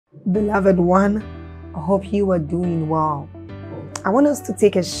Beloved one, I hope you are doing well. I want us to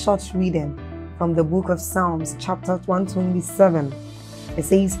take a short reading from the book of Psalms, chapter 127. It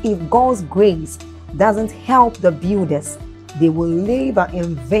says, if God's grace doesn't help the builders, they will labor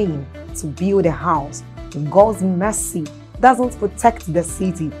in vain to build a house. If God's mercy doesn't protect the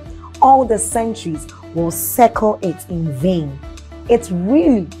city, all the centuries will circle it in vain. It's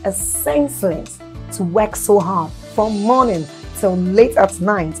really senseless to work so hard from morning till late at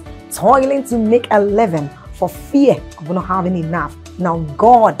night, toiling to make a living for fear of not having enough. Now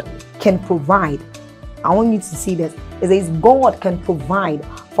God can provide. I want you to see this. It says God can provide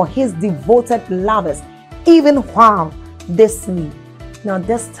for his devoted lovers even while they sleep. Now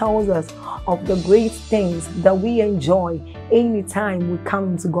this tells us of the great things that we enjoy anytime we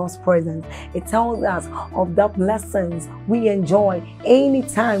come into God's presence. It tells us of the blessings we enjoy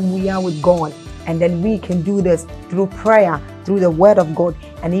anytime we are with God. And then we can do this through prayer, through the word of God,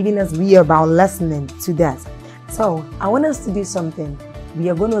 and even as we are about listening to that. So I want us to do something. We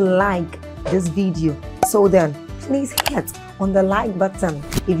are going to like this video. So then please hit on the like button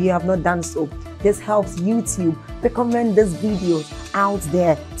if you have not done so. This helps YouTube recommend these videos out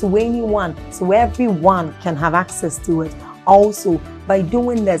there to anyone, so everyone can have access to it. Also, by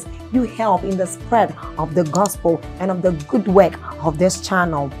doing this, you help in the spread of the gospel and of the good work of this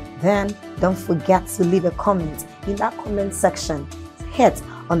channel. Then don't forget to leave a comment in that comment section. Hit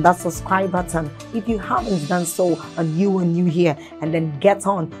on that subscribe button if you haven't done so and you are new here, and then get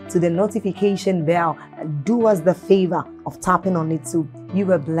on to the notification bell and do us the favor of tapping on it too.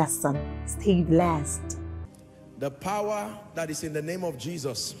 You are blessed. Stay blessed. The power that is in the name of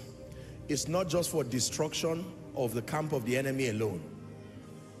Jesus is not just for destruction of the camp of the enemy alone.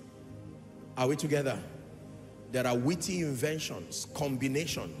 Are we together? There are witty inventions,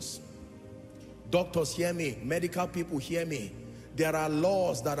 combinations. Doctors, hear me. Medical people, hear me. There are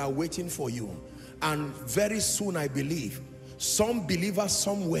laws that are waiting for you. And very soon, I believe, some believer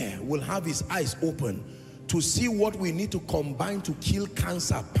somewhere will have his eyes open to see what we need to combine to kill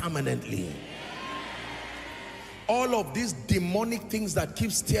cancer permanently. All of these demonic things that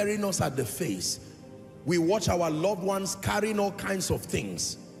keep staring us at the face. We watch our loved ones carrying all kinds of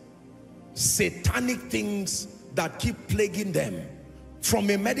things. Satanic things that keep plaguing them. From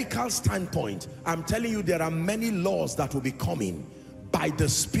a medical standpoint, I'm telling you, there are many laws that will be coming by the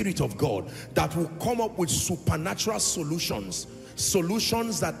Spirit of God that will come up with supernatural solutions.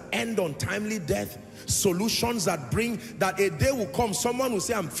 Solutions that end untimely death. Solutions that bring, that a day will come, someone will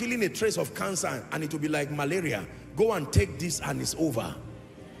say, I'm feeling a trace of cancer, and it will be like malaria. Go and take this and it's over.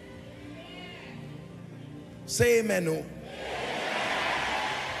 Say amen. Oh.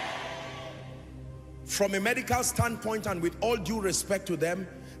 From a medical standpoint, and with all due respect to them,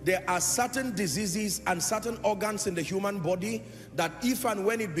 there are certain diseases and certain organs in the human body that if and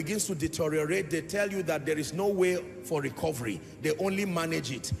when it begins to deteriorate, they tell you that there is no way for recovery. They only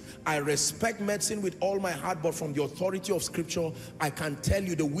manage it. I respect medicine with all my heart, but from the authority of Scripture, I can tell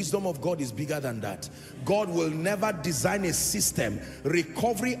you the wisdom of God is bigger than that. God will never design a system.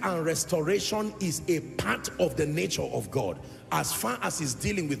 Recovery and restoration is a part of the nature of God, as far as he's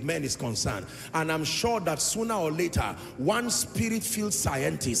dealing with men is concerned. And I'm sure that sooner or later, one spirit-filled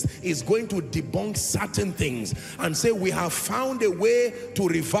scientist is going to debunk certain things and say, we have found a way to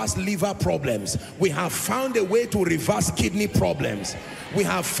reverse liver problems. We have found a way to reverse kidney problems. We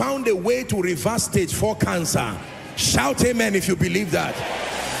have found a way to reverse stage 4 cancer. Shout amen if you believe that.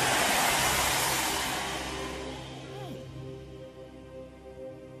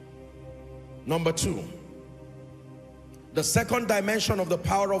 Number 2. The second dimension of the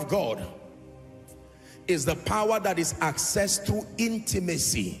power of God is the power that is accessed through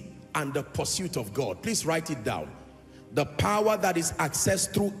intimacy and the pursuit of God. Please write it down. The power that is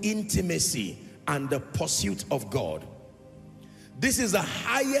accessed through intimacy and the pursuit of God. This is the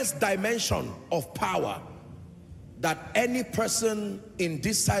highest dimension of power that any person in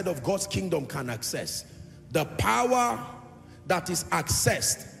this side of God's kingdom can access. The power that is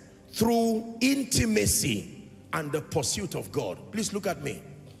accessed through intimacy and the pursuit of God. Please look at me.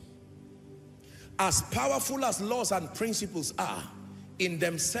 As powerful as laws and principles are, in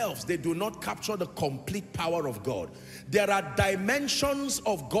themselves, they do not capture the complete power of God. There are dimensions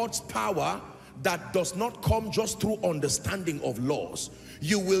of God's power that does not come just through understanding of laws.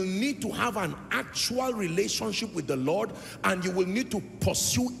 You will need to have an actual relationship with the Lord, and you will need to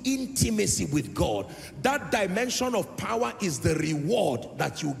pursue intimacy with God. That dimension of power is the reward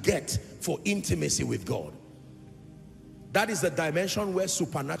that you get for intimacy with God. That is the dimension where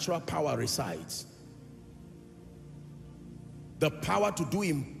supernatural power resides. The power to do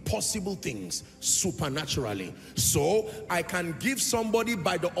impossible things supernaturally. So I can give somebody,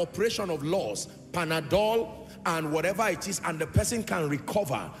 by the operation of laws, Panadol and whatever it is, and the person can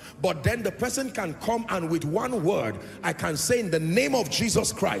recover. But then the person can come and with one word, I can say, in the name of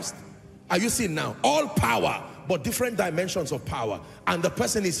Jesus Christ. Are you seeing now? All power, but different dimensions of power. And the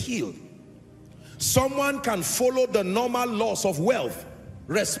person is healed. Someone can follow the normal laws of wealth,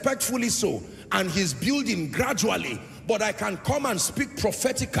 respectfully so, and he's building gradually. But I can come and speak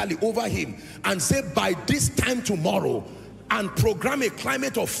prophetically over him and say, by this time tomorrow, and program a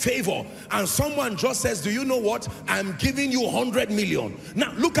climate of favor, and someone just says, do you know what, I'm giving you 100 million.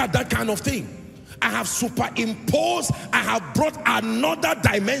 Now look at that kind of thing. I have superimposed, I have brought another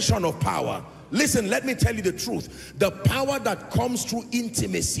dimension of power. Listen, let me tell you the truth. The power that comes through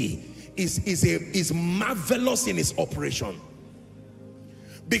intimacy is marvelous in its operation.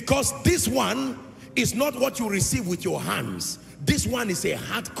 Because this one is not what you receive with your hands. This one is a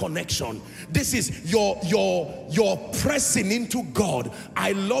heart connection. This is your pressing into God.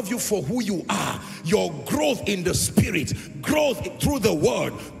 I love you for who you are. Your growth in the spirit, growth through the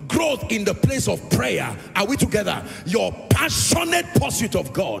word, growth in the place of prayer. Are we together? Your passionate pursuit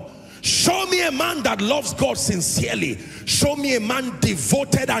of God. Show me a man that loves God sincerely. Show me a man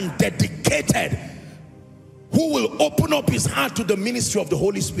devoted and dedicated, who will open up his heart to the ministry of the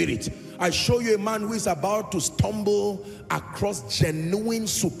Holy Spirit. I show you a man who is about to stumble across genuine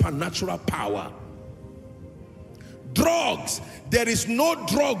supernatural power. Drugs. There is no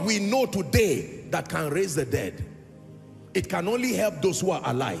drug we know today that can raise the dead. It can only help those who are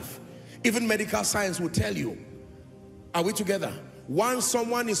alive. Even medical science will tell you. Are we together? Once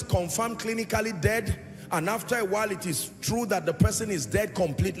someone is confirmed clinically dead, and after a while it is true that the person is dead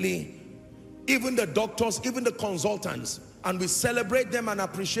completely, even the doctors, even the consultants, and we celebrate them and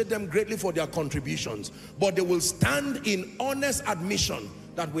appreciate them greatly for their contributions, but they will stand in honest admission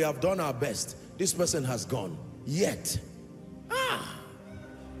that we have done our best. This person has gone. Yet,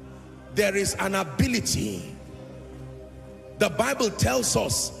 there is an ability. The Bible tells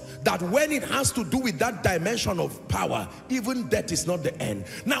us that when it has to do with that dimension of power, even death is not the end.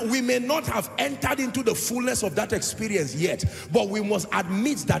 Now, we may not have entered into the fullness of that experience yet, but we must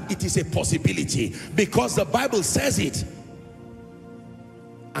admit that it is a possibility, because the Bible says it.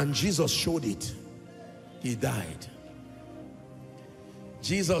 And Jesus showed it. He died.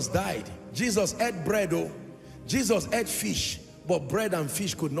 Jesus died. Jesus ate bread, oh. Jesus ate fish, but bread and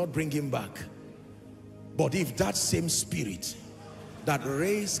fish could not bring him back. But if that same spirit that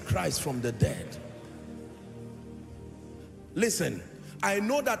raised Christ from the dead. Listen, I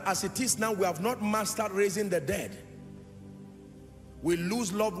know that as it is now, we have not mastered raising the dead. We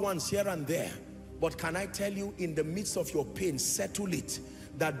lose loved ones here and there. But can I tell you, in the midst of your pain, settle it,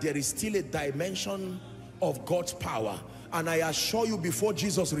 that there is still a dimension of God's power. And I assure you, before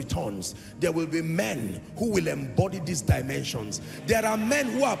Jesus returns, there will be men who will embody these dimensions. There are men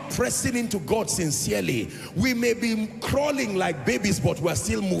who are pressing into God sincerely. We may be crawling like babies, but we're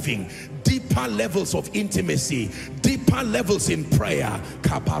still moving. Deeper levels of intimacy, deeper levels in prayer,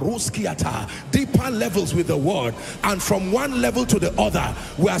 deeper levels with the word. And from one level to the other,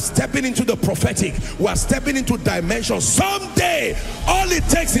 we are stepping into the prophetic. We are stepping into dimensions. Someday, all it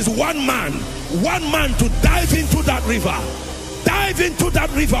takes is one man to dive into that river. Dive into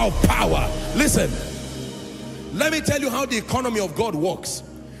that river of power. Listen, let me tell you how the economy of God works.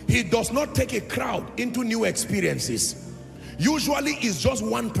 He does not take a crowd into new experiences. Usually it's just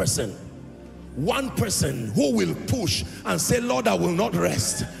one person who will push and say, Lord, I will not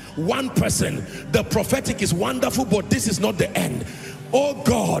rest. One person. The prophetic is wonderful, but this is not the end. Oh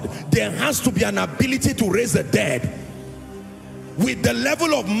God, there has to be an ability to raise the dead with the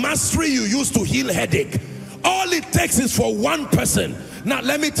level of mastery you use to heal headache. All it takes is for one person. Now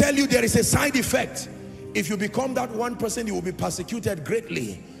let me tell you, there is a side effect. If you become that one person, you will be persecuted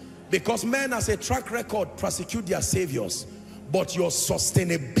greatly, because men as a track record persecute their saviors. But your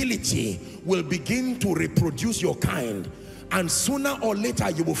sustainability will begin to reproduce your kind, and sooner or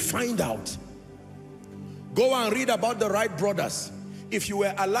later you will find out. Go and read about the Wright brothers. If you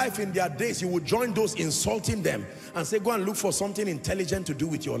were alive in their days, you would join those insulting them and say, go and look for something intelligent to do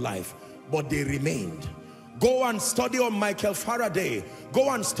with your life. But they remained. Go and study on Michael Faraday. Go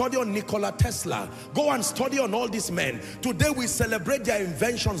and study on Nikola Tesla. Go and study on all these men. Today we celebrate their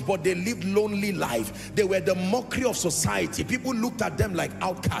inventions, but they lived lonely life. They were the mockery of society. People looked at them like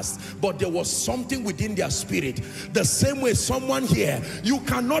outcasts, but there was something within their spirit. The same way someone here, you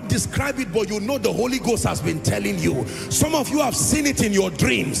cannot describe it, but you know the Holy Ghost has been telling you. Some of you have seen it in your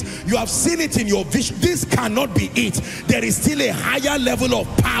dreams. You have seen it in your vision. This cannot be it. There is still a higher level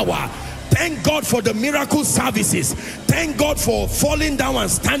of power. Thank God for the miracle services. Thank God for falling down and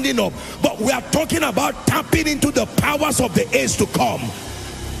standing up. But we are talking about tapping into the powers of the age to come.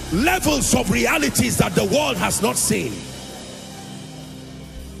 Levels of realities that the world has not seen.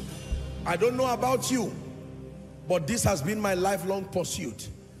 I don't know about you, but this has been my lifelong pursuit.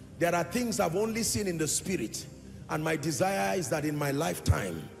 There are things I've only seen in the spirit, and my desire is that in my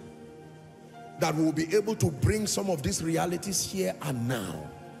lifetime that we'll be able to bring some of these realities here and now.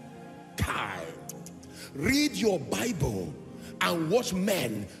 Kai, read your Bible and watch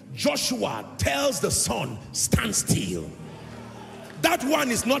men. Joshua tells the sun, stand still. That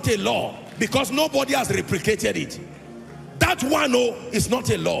one is not a law because nobody has replicated it. That one, oh, is not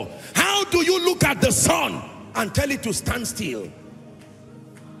a law. How do you look at the sun and tell it to stand still?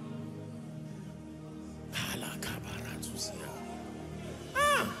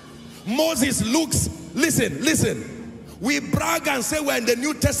 Moses looks, listen, we brag and say we're in the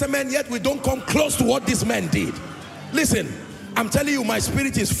New Testament, yet we don't come close to what this man did. Listen, I'm telling you, my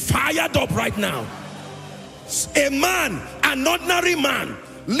spirit is fired up right now. A man, an ordinary man,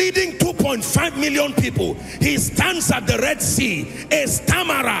 leading 2.5 million people. He stands at the Red Sea, a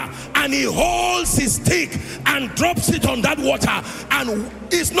stammerer, and he holds his stick and drops it on that water. And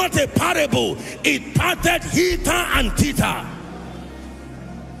it's not a parable. It parted hither and thither.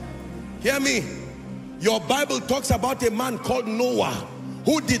 Hear me. Your Bible talks about a man called Noah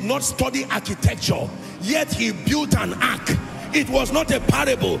who did not study architecture, yet he built an ark. It was not a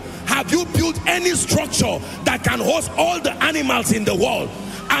parable. Have you built any structure that can host all the animals in the world?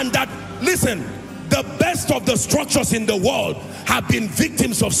 And that, listen, the best of the structures in the world have been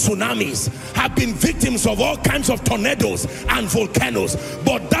victims of tsunamis, have been victims of all kinds of tornadoes and volcanoes.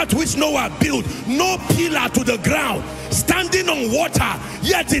 But that which Noah built, no pillar to the ground, standing on water,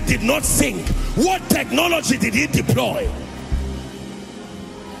 yet it did not sink. What technology did he deploy?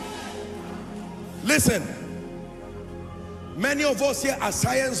 Listen, many of us here are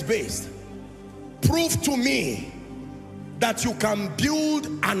science-based. Prove to me that you can build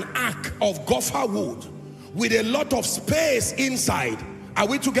an ark of gopher wood with a lot of space inside. Are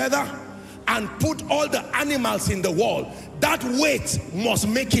we together? And put all the animals in the world. That weight must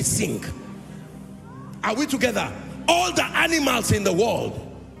make it sink. Are we together? All the animals in the world.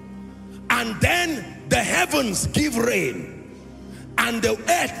 And then the heavens give rain. And the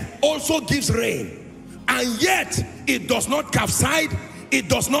earth also gives rain. And yet it does not capsize. It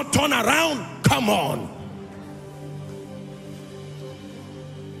does not turn around. Come on.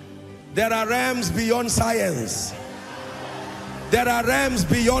 There are realms beyond science. There are realms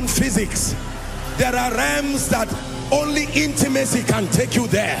beyond physics. There are realms that only intimacy can take you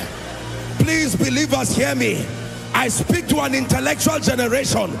there. Please, believers, hear me. I speak to an intellectual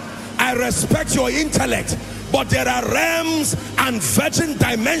generation. I respect your intellect, but there are realms and virgin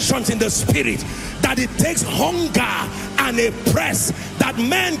dimensions in the spirit that it takes hunger and a press that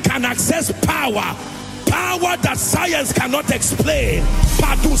men can access power. Power that science cannot explain.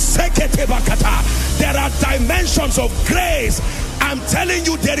 There are dimensions of grace. I'm telling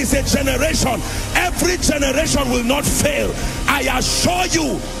you, there is a generation. Every generation will not fail. I assure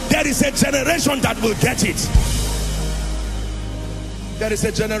you, there is a generation that will get it. There is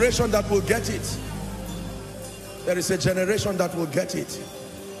a generation that will get it. There is a generation that will get it.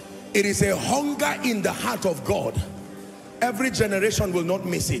 It is a hunger in the heart of God. Every generation will not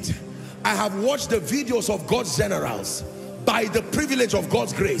miss it. I have watched the videos of God's generals. By the privilege of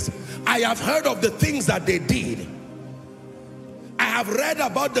God's grace, I have heard of the things that they did. I have read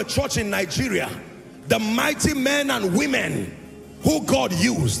about the church in Nigeria, the mighty men and women who God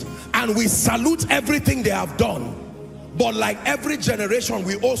used, and we salute everything they have done. But like every generation,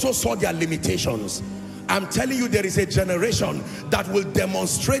 we also saw their limitations. I'm telling you, there is a generation that will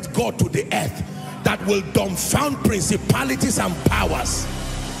demonstrate God to the earth, that will dumbfound principalities and powers.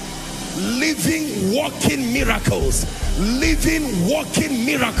 Living, walking miracles. Living, walking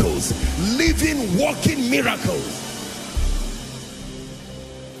miracles. Living, walking miracles.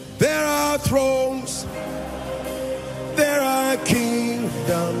 There are thrones. There are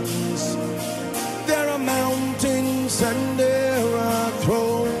kingdoms. There are mountains and there are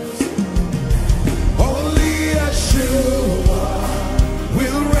thrones. Only Yeshua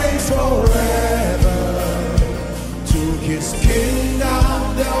will reign forever. To his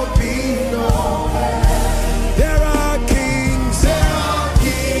kingdom there'll be no end. There are kings, there are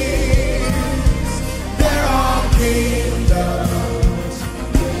kings, there are kingdoms,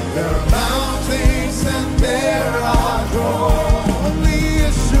 there are mountains and there are thrones. Only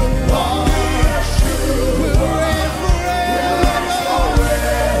Yeshua will reign forever.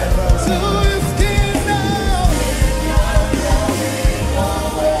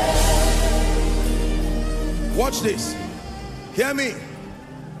 Watch this. Hear me.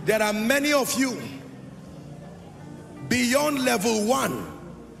 There are many of you beyond level 1,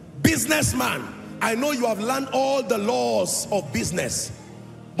 businessman. I know you have learned all the laws of business,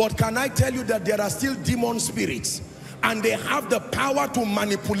 but can I tell you that there are still demon spirits, and they have the power to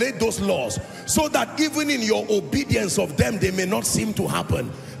manipulate those laws so that even in your obedience of them, they may not seem to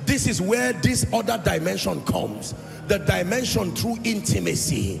happen. This is where this other dimension comes, the dimension through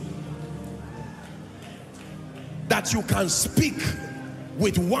intimacy, that you can speak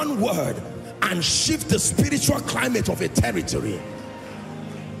with one word and shift the spiritual climate of a territory.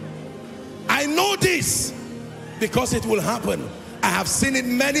 I know this because it will happen. I have seen it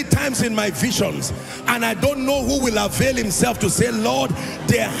many times in my visions, and I don't know who will avail himself to say, Lord,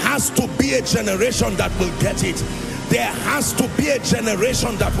 there has to be a generation that will get it. There has to be a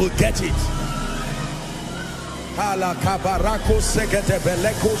generation that will get it.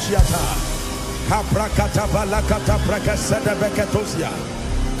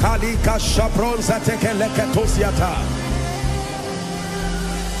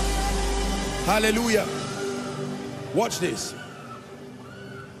 Hallelujah. Watch this.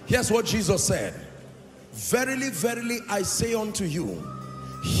 Here's what Jesus said. Verily, verily, I say unto you,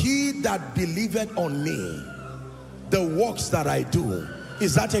 he that believeth on me, the works that I do.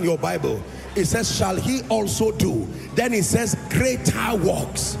 Is that in your Bible? It says, shall he also do. Then it says, greater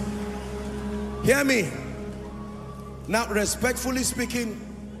works. Hear me. Now, respectfully speaking,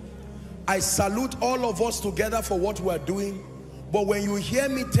 I salute all of us together for what we are doing. But when you hear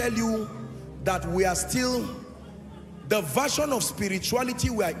me tell you that we are still, the version of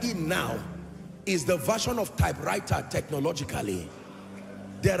spirituality we are in now is the version of typewriter technologically.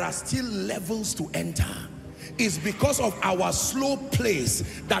 There are still levels to enter. It's because of our slow pace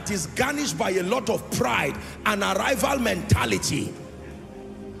that is garnished by a lot of pride and arrival mentality.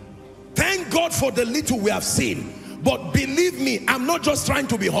 Thank God for the little we have seen. But believe me, I'm not just trying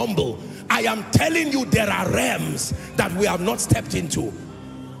to be humble. I am telling you there are realms that we have not stepped into,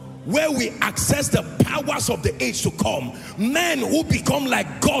 where we access the powers of the age to come. Men who become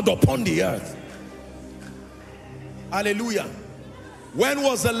like God upon the earth. Hallelujah. When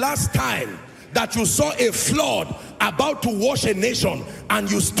was the last time that you saw a flood about to wash a nation and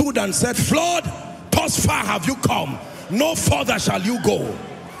you stood and said, flood, thus far have you come, no further shall you go?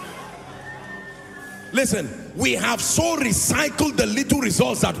 Listen, we have so recycled the little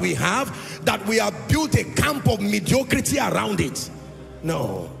results that we have that we have built a camp of mediocrity around it.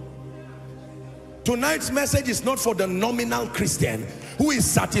 No. Tonight's message is not for the nominal Christian who is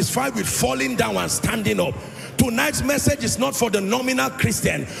satisfied with falling down and standing up. Tonight's message is not for the nominal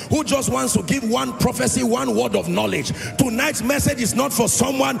Christian who just wants to give one prophecy, one word of knowledge. Tonight's message is not for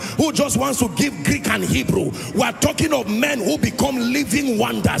someone who just wants to give Greek and Hebrew. We are talking of men who become living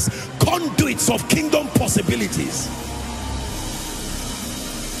wonders, conduits of kingdom possibilities.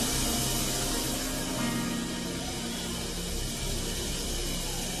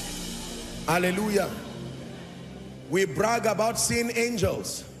 Hallelujah. We brag about seeing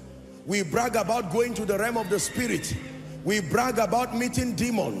angels. We brag about going to the realm of the spirit. We brag about meeting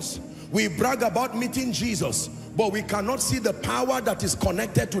demons. We brag about meeting Jesus. But we cannot see the power that is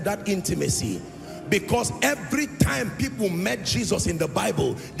connected to that intimacy. Because every time people met Jesus in the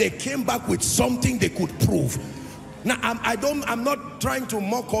Bible, they came back with something they could prove. Now, I'm not trying to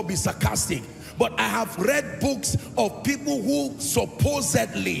mock or be sarcastic, but I have read books of people who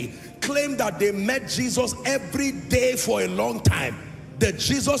supposedly claim that they met Jesus every day for a long time. The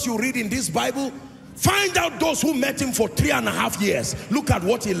Jesus you read in this Bible, find out those who met him for 3.5 years. Look at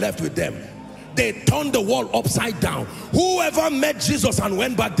what he left with them. They turned the world upside down. Whoever met Jesus and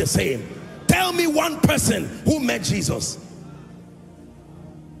went back the same? Tell me one person who met Jesus.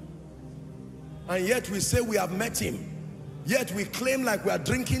 And yet we say we have met him. Yet we claim like we are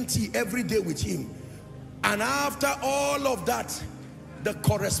drinking tea every day with him. And after all of that, the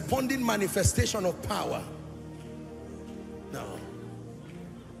corresponding manifestation of power. No.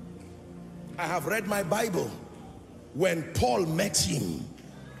 I have read my Bible. When Paul met him,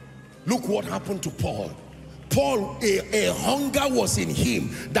 look what happened to Paul. Paul, a hunger was in him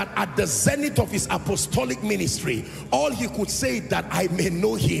that at the zenith of his apostolic ministry, all he could say that I may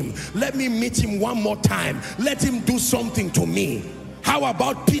know him. Let me meet him one more time. Let him do something to me. How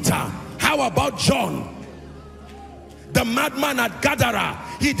about Peter? How about John? The madman at Gadara,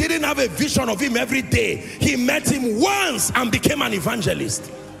 he didn't have a vision of him every day. He met him once and became an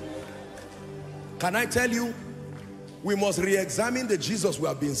evangelist. Can I tell you, we must re-examine the Jesus we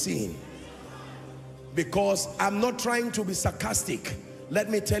have been seeing. Because I'm not trying to be sarcastic. Let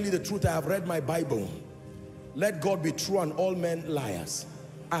me tell you the truth. I have read my Bible. Let God be true and all men liars.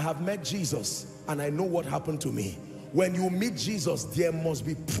 I have met Jesus and I know what happened to me. When you meet Jesus, there must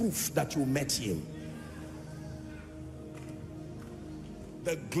be proof that you met him.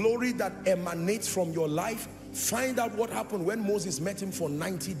 The glory that emanates from your life, find out what happened when Moses met him for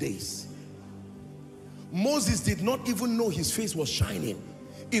 90 days. Moses did not even know his face was shining.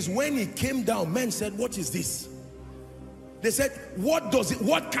 It's when he came down, men said, what is this? They said,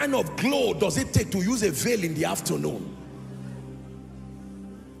 what kind of glow does it take to use a veil in the afternoon?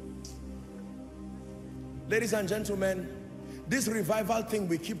 Ladies and gentlemen, this revival thing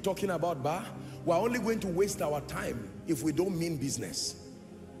we keep talking about, we're only going to waste our time if we don't mean business.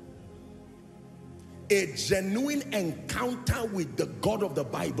 A genuine encounter with the God of the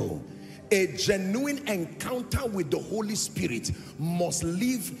Bible, a genuine encounter with the Holy Spirit must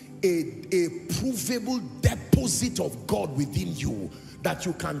leave a provable deposit of God within you that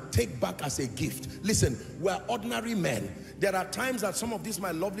you can take back as a gift. Listen, we're ordinary men. There are times that some of these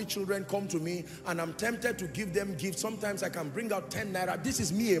my lovely children come to me and I'm tempted to give them gifts. Sometimes I can bring out 10 naira. This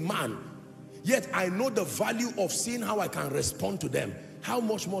is me, a man. Yet I know the value of seeing how I can respond to them. How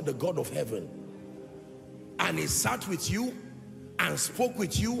much more the God of heaven? And he sat with you and spoke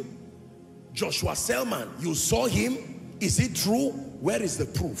with you. Joshua Selman, you saw him. Is it true? Where is the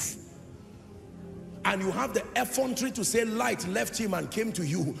proof? And you have the effrontery to say light left him and came to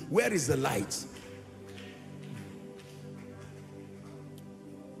you. Where is the light?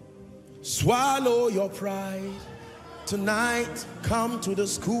 Swallow your pride. Tonight, come to the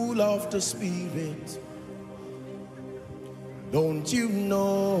school of the Spirit. Don't you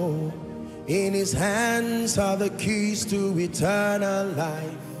know in his hands are the keys to eternal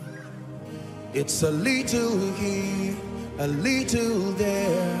life? It's a little here, a little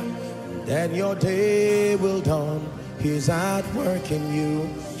there, and then your day will dawn. He's at work in you,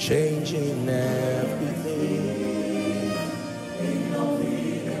 changing everything.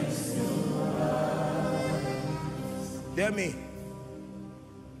 Hear me.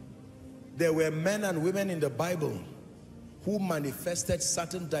 There were men and women in the Bible who manifested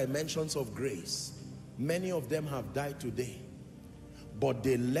certain dimensions of grace. Many of them have died today, but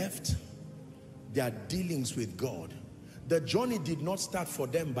they left their dealings with God. The journey did not start for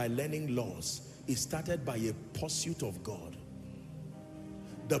them by learning laws. It started by a pursuit of God.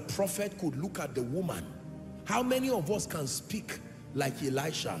 The prophet could look at the woman. How many of us can speak like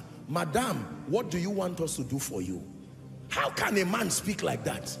Elisha? Madam, what do you want us to do for you? How can a man speak like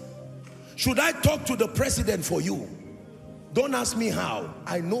that? Should I talk to the president for you? Don't ask me how.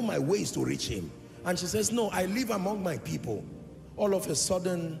 I know my ways to reach him. And she says, no, I live among my people. All of a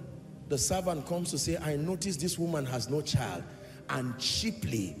sudden, the servant comes to say, I notice this woman has no child. And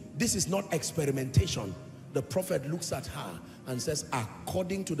cheaply, this is not experimentation. The prophet looks at her and says,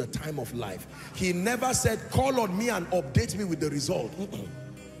 according to the time of life. He never said, call on me and update me with the result.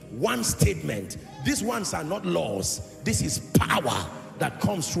 One statement. These ones are not laws. This is power that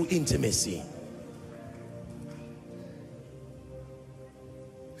comes through intimacy.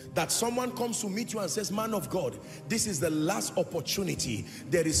 That someone comes to meet you and says, man of God, this is the last opportunity.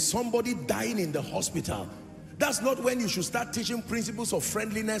 There is somebody dying in the hospital. That's not when you should start teaching principles of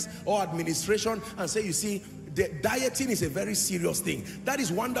friendliness or administration and say, you see, dieting is a very serious thing. That is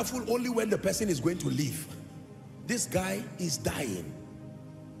wonderful only when the person is going to leave. This guy is dying.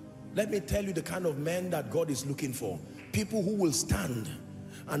 Let me tell you the kind of men that God is looking for. People who will stand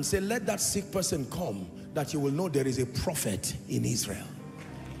and say, let that sick person come, that you will know there is a prophet in Israel.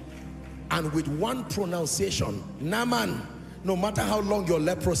 And with one pronunciation, Naaman, no matter how long your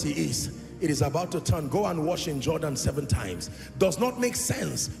leprosy is, it is about to turn. Go and wash in Jordan 7 times. Does not make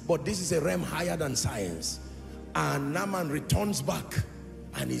sense, but this is a realm higher than science. And Naaman returns back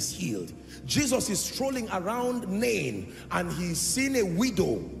and is healed. Jesus is strolling around Nain and he's seen a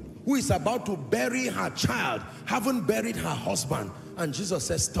widow who is about to bury her child, haven't buried her husband. And Jesus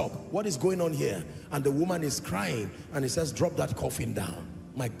says, stop. What is going on here? And the woman is crying and he says, drop that coffin down.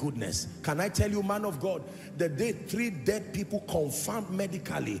 My goodness. Can I tell you, man of God, the day 3 dead people confirmed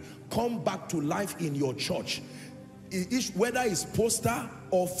medically come back to life in your church, whether it's poster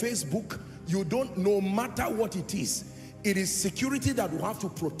or Facebook, you don't, no matter what it is security that will have to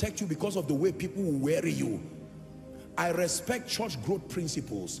protect you because of the way people will weary you. I respect church growth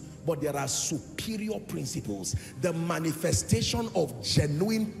principles, but there are superior principles. The manifestation of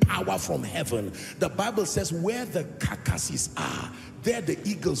genuine power from heaven. The Bible says where the carcasses are, there the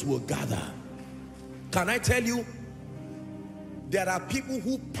eagles will gather. Can I tell you, there are people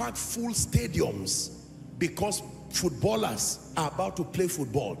who pack full stadiums because footballers are about to play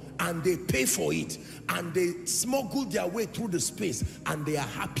football and they pay for it and they smuggle their way through the space and they are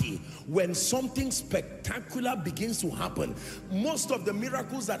happy. When something spectacular begins to happen, most of the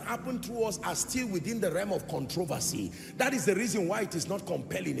miracles that happen through us are still within the realm of controversy. That is the reason why it is not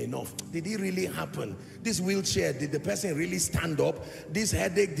compelling enough. Did it really happen? This wheelchair, did the person really stand up? This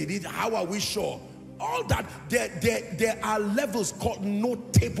headache, did it? How are we sure? All that, there are levels called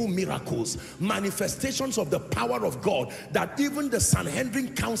notable miracles, manifestations of the power of God that even the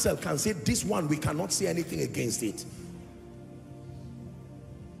Sanhedrin council can say, this one we cannot say anything against it.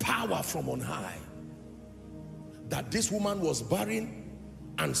 Power from on high. That this woman was barren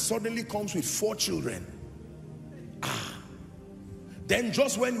and suddenly comes with 4 children. Then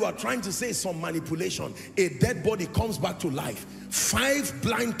just when you are trying to say some manipulation, a dead body comes back to life. 5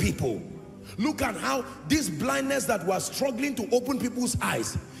 blind people. Look at how this blindness that was struggling to open people's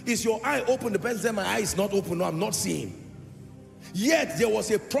eyes. Is your eye open? The person said, my eye is not open. No, I'm not seeing. Yet there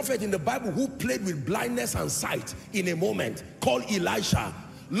was a prophet in the Bible who played with blindness and sight in a moment, called Elisha.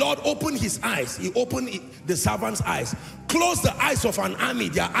 Lord, open his eyes. He opened the servant's eyes. Close the eyes of an army.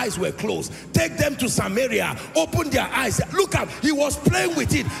 Their eyes were closed. Take them to Samaria. Open their eyes. Look at, he was playing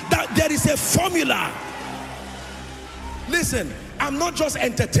with it. That there is a formula. Listen, I'm not just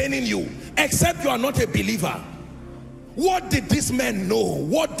entertaining you, except you are not a believer. What did this man know?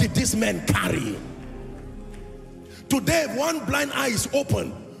 What did this man carry? Today, one blind eye is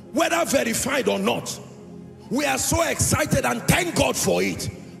open, whether verified or not. We are so excited and thank God for it.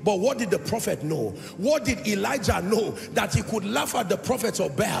 But what did the prophet know? What did Elijah know? That he could laugh at the prophets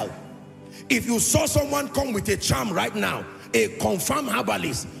of Baal. If you saw someone come with a charm right now, a confirmed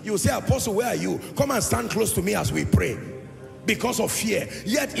herbalist, you say, Apostle, where are you? Come and stand close to me as we pray. Because of fear.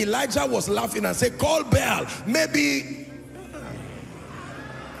 Yet Elijah was laughing and said, call Baal. Maybe.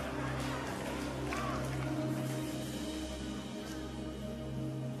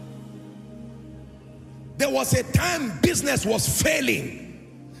 There was a time business was failing.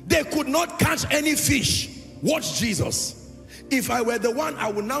 They could not catch any fish. Watch Jesus. If I were the one,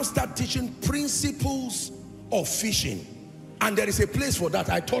 I would now start teaching principles of fishing. And there is a place for that.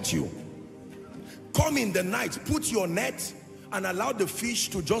 I taught you. Come in the night, put your net and allow the fish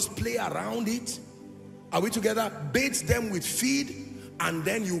to just play around it. Are we together? Bait them with feed, and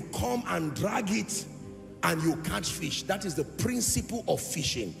then you come and drag it and you catch fish. That is the principle of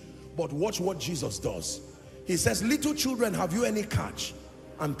fishing. But watch what Jesus does. He says, little children, have you any catch?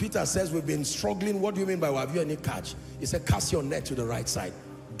 And Peter says, we've been struggling. What do you mean by have you any catch? He said, cast your net to the right side.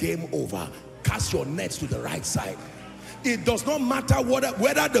 Game over. Cast your nets to the right side. It does not matter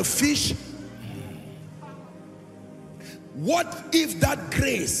whether the fish. What if that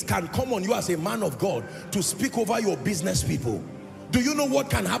grace can come on you as a man of God to speak over your business people? Do you know what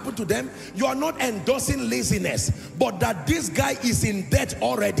can happen to them? You are not endorsing laziness, but that this guy is in debt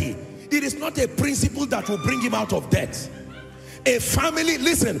already. It is not a principle that will bring him out of debt. A family,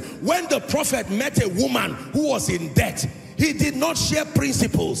 listen, when the prophet met a woman who was in debt, he did not share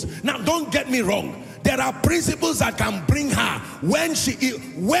principles. Now, don't get me wrong. There are principles that can bring her. When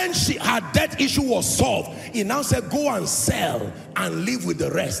her debt issue was solved, he now said, go and sell and live with the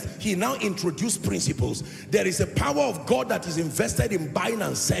rest. He now introduced principles. There is a power of God that is invested in buying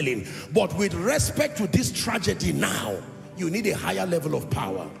and selling. But with respect to this tragedy now, you need a higher level of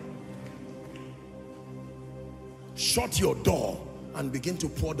power. Shut your door and begin to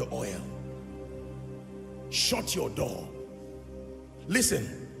pour the oil. Shut your door.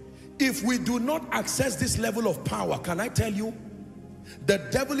 Listen. If we do not access this level of power, can I tell you, the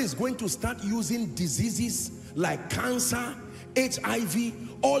devil is going to start using diseases like cancer, HIV,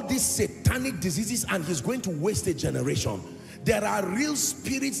 all these satanic diseases, and he's going to waste a generation. There are real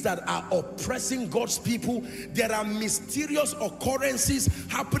spirits that are oppressing God's people. There are mysterious occurrences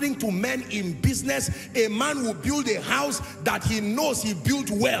happening to men in business. A man will build a house that he knows he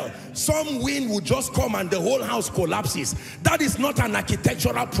built well. Some wind will just come and the whole house collapses. That is not an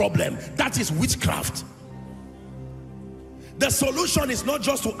architectural problem. That is witchcraft. The solution is not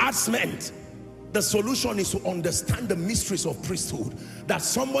just to add cement. The solution is to understand the mysteries of priesthood. That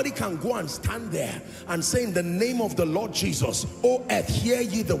somebody can go and stand there and say, in the name of the Lord Jesus, O earth, hear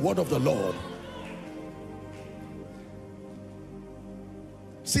ye the word of the Lord.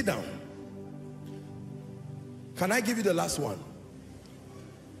 Sit down. Can I give you the last one?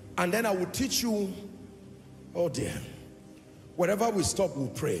 And then I will teach you, oh dear. Wherever we stop, we'll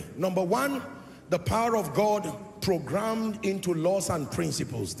pray. Number one, the power of God programmed into laws and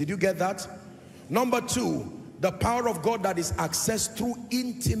principles. Did you get that? Number two, the power of God that is accessed through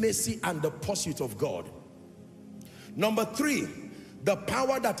intimacy and the pursuit of God. Number three, The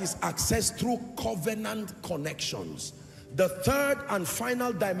power that is accessed through covenant connections. The third and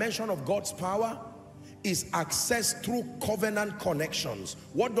final dimension of God's power is accessed through covenant connections.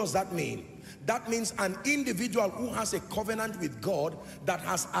 What does that mean? That means an individual who has a covenant with God that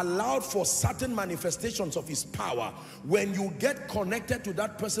has allowed for certain manifestations of his power. When you get connected to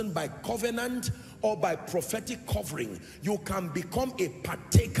that person by covenant or by prophetic covering, you can become a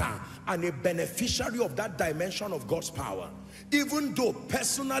partaker and a beneficiary of that dimension of God's power. Even though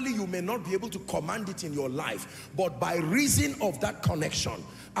personally you may not be able to command it in your life, but by reason of that connection.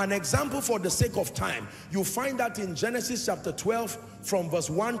 An example for the sake of time, you find that in Genesis chapter 12 from verse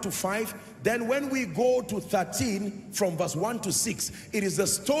 1 to 5. Then when we go to 13 from verse 1 to 6, it is the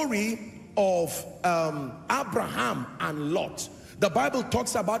story of Abraham and Lot. The Bible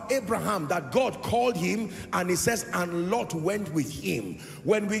talks about Abraham, that God called him, and it says, and Lot went with him.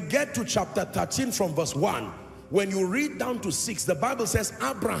 When we get to chapter 13 from verse 1, when you read down to 6, the Bible says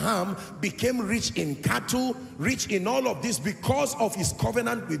Abraham became rich in cattle, rich in all of this because of his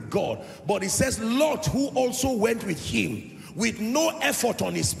covenant with God. But it says Lot, who also went with him, with no effort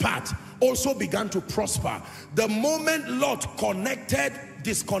on his part, also began to prosper. The moment Lot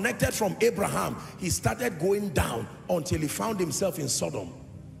disconnected from Abraham, he started going down until he found himself in Sodom.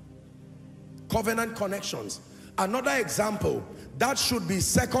 Covenant connections. Another example, that should be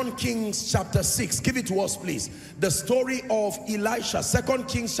 2 Kings chapter 6. Give it to us, please. The story of Elisha. 2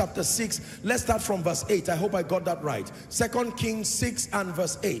 Kings chapter 6. Let's start from verse 8. I hope I got that right. 2 Kings 6 and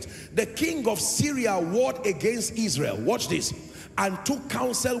verse 8. The king of Syria warred against Israel. Watch this. And took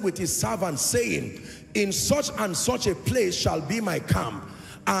counsel with his servants, saying, in such and such a place shall be my camp.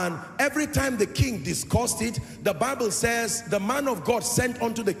 And every time the king discussed it, the Bible says the man of God sent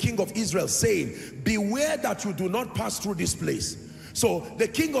unto the king of Israel, saying, beware that you do not pass through this place. So the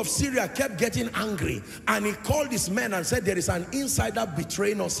king of Syria kept getting angry, and he called his men and said, there is an insider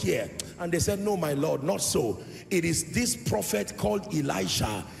betraying us here. And they said, no, my lord, not so. It is this prophet called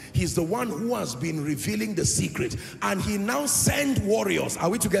Elisha. He's the one who has been revealing the secret. And he now sent warriors. Are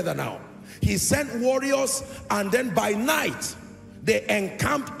we together now? He sent warriors, and then by night they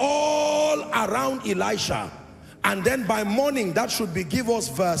encamped all around Elisha. And then by morning, that should be, give us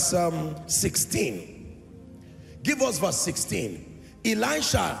verse 16. Give us verse 16.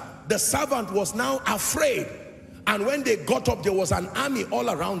 Elisha, the servant, was now afraid. And when they got up, there was an army all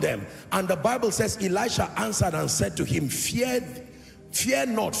around them. And the Bible says, Elisha answered and said to him, fear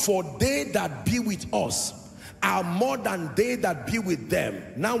not, for they that be with us are more than they that be with them.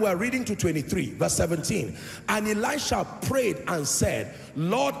 Now we're reading to 23, verse 17. And Elisha prayed and said,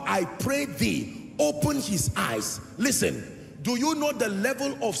 Lord, I pray thee, open his eyes. Listen, do you know the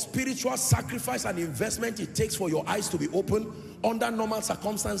level of spiritual sacrifice and investment it takes for your eyes to be open under normal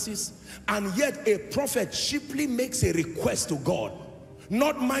circumstances? And yet a prophet cheaply makes a request to God,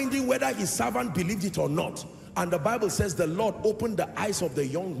 not minding whether his servant believed it or not. And the Bible says the Lord opened the eyes of the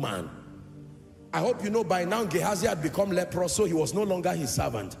young man. I hope you know by now Gehazi had become leprous, so he was no longer his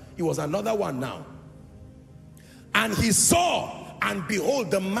servant. He was another one now. And he saw, and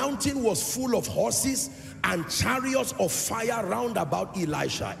behold, the mountain was full of horses and chariots of fire round about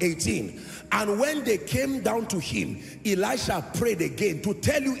Elisha. 18. And when they came down to him, Elisha prayed again. To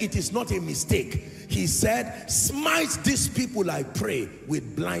tell you it is not a mistake, he said, smite these people, I pray,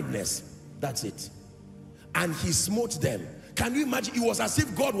 with blindness. That's it. And he smote them. Can you imagine? It was as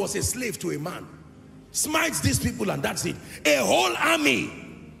if God was a slave to a man. Smites these people, and that's it. A whole army.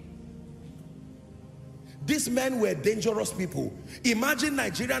 These men were dangerous people. Imagine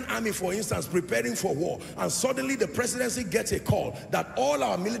Nigerian army, for instance, preparing for war, and suddenly the presidency gets a call that all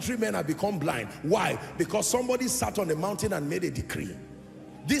our military men have become blind. Why? Because somebody sat on a mountain and made a decree.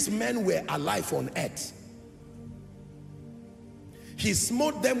 These men were alive on earth. He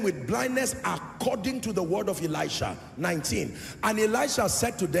smote them with blindness according to the word of Elisha. 19. And Elisha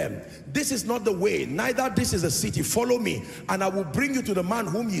said to them, this is not the way, neither this is the city. Follow me, and I will bring you to the man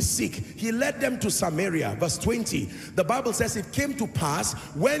whom ye seek. He led them to Samaria. Verse 20. The Bible says, it came to pass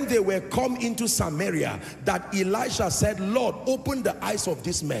when they were come into Samaria that Elisha said, Lord, open the eyes of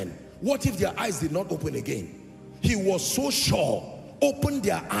these men. What if their eyes did not open again? He was so sure. Open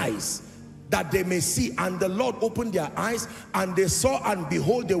their eyes, that they may see. And the Lord opened their eyes, and they saw, and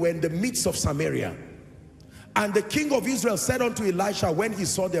behold, they were in the midst of Samaria. And the king of Israel said unto Elisha when he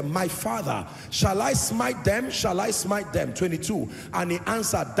saw them, my father, shall I smite them? Shall I smite them? 22. And he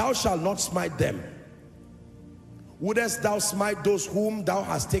answered, thou shalt not smite them. Wouldest thou smite those whom thou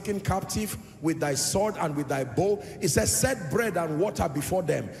hast taken captive with thy sword and with thy bow? It says, set bread and water before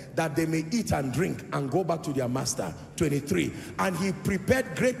them, that they may eat and drink and go back to their master. 23. And he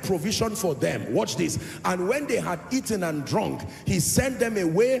prepared great provision for them. Watch this. And when they had eaten and drunk, he sent them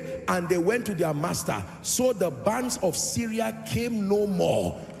away, and they went to their master. So the bands of Syria came no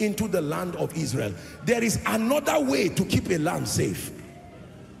more into the land of Israel. There is another way to keep a land safe.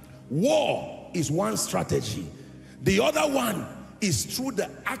 War is one strategy. The other one is through the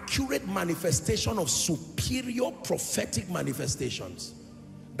accurate manifestation of superior prophetic manifestations.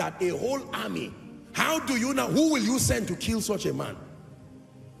 That a whole army, how do you know, who will you send to kill such a man?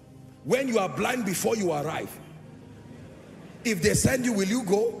 When you are blind before you arrive. If they send you, will you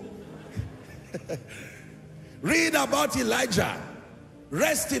go? Read about Elijah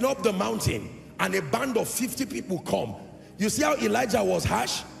resting up the mountain, and a band of 50 people come. You see how Elijah was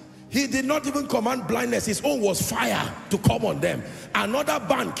harsh? He did not even command blindness. His own was fire to come on them. Another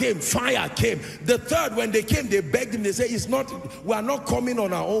band came, fire came. The third, when they came, they begged him. They said, we are not coming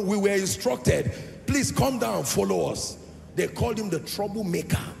on our own. We were instructed. Please come down and follow us. They called him the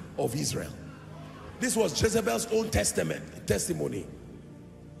troublemaker of Israel. This was Jezebel's own testimony.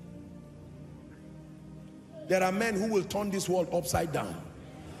 There are men who will turn this world upside down.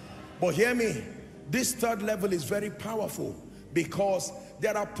 But hear me, this third level is very powerful, because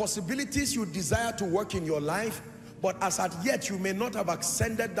there are possibilities you desire to work in your life, but as at yet you may not have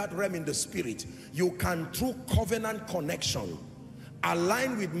ascended that realm in the spirit. You can, through covenant connection,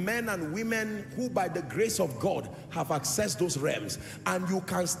 align with men and women who by the grace of God have accessed those realms, and you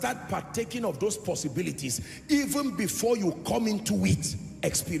can start partaking of those possibilities even before you come into it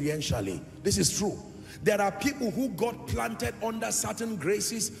experientially. This is true. There are people who got planted under certain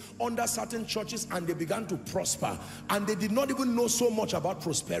graces, under certain churches, and they began to prosper. And they did not even know so much about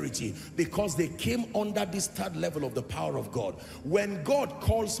prosperity, because they came under this third level of the power of God. When God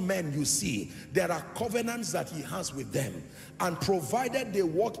calls men, you see, there are covenants that he has with them. And provided they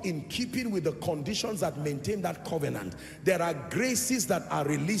walk in keeping with the conditions that maintain that covenant, there are graces that are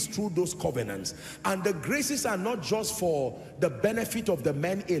released through those covenants. And the graces are not just for the benefit of the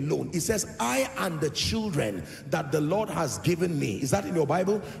men alone. It says, I and the children that the Lord has given me. Is that in your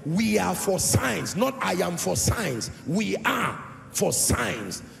Bible? We are for signs, not I am for signs. We are for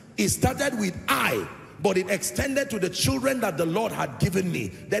signs. It started with I, but it extended to the children that the Lord had given me.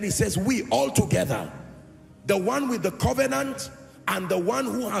 Then it says we all together. The one with the covenant and the one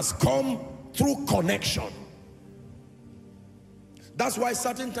who has come through connection. That's why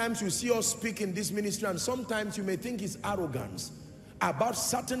certain times you see us speak in this ministry, and sometimes you may think it's arrogance about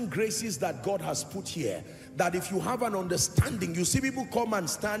certain graces that God has put here, that if you have an understanding, you see people come and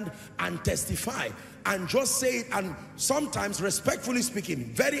stand and testify and just say it, and sometimes, respectfully speaking,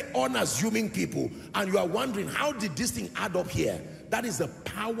 very unassuming people, and you are wondering, how did this thing add up here? That is the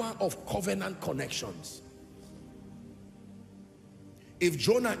power of covenant connections. If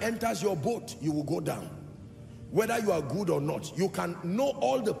Jonah enters your boat, you will go down. Whether you are good or not, you can know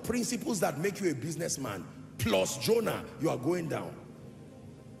all the principles that make you a businessman, plus Jonah, you are going down.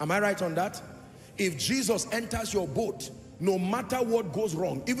 Am I right on that? If Jesus enters your boat, no matter what goes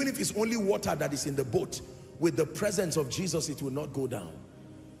wrong, even if it's only water that is in the boat, with the presence of Jesus, it will not go down.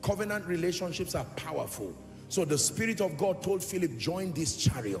 Covenant relationships are powerful. So the Spirit of God told Philip, join this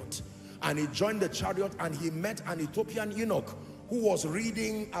chariot. And he joined the chariot, and he met an Ethiopian eunuch who was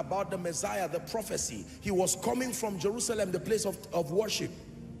reading about the Messiah, the prophecy. He was coming from Jerusalem, the place of worship.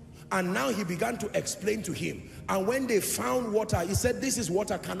 And now he began to explain to him. And when they found water, he said, this is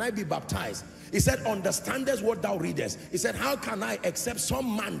water, can I be baptized? He said, understandest what thou readest. He said, how can I, except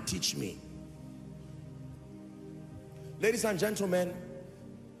some man teach me? Ladies and gentlemen,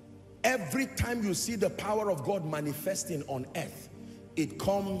 every time you see the power of God manifesting on earth, it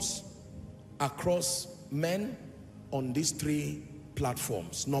comes across men on these three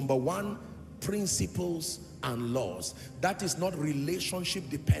platforms. Number one, principles and laws. That is not relationship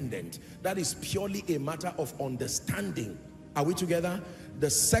dependent. That is purely a matter of understanding. Are we together? The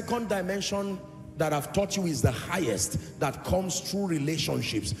second dimension that I've taught you is the highest, that comes through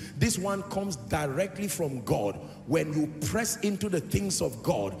relationships. This one comes directly from God. When you press into the things of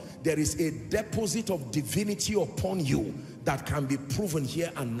God, there is a deposit of divinity upon you that can be proven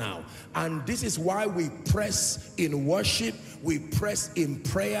here and now. And this is why we press in worship, we press in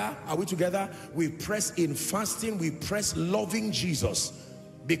prayer. Are we together? We press in fasting, we press loving Jesus,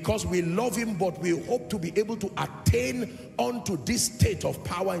 because we love him, but we hope to be able to attain onto this state of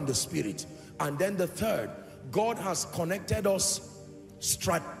power in the spirit. And then the third, God has connected us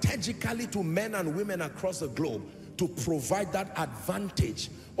strategically to men and women across the globe to provide that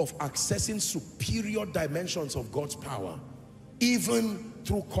advantage of accessing superior dimensions of God's power, even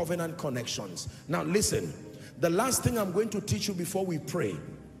through covenant connections. Now listen, the last thing I'm going to teach you before we pray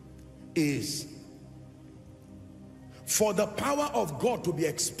is, for the power of God to be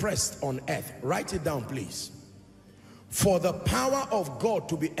expressed on earth, write it down please. For the power of God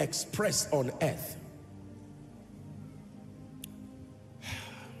to be expressed on earth,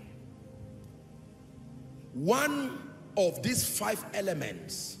 one of these 5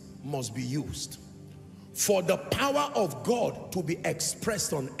 elements must be used. For the power of God to be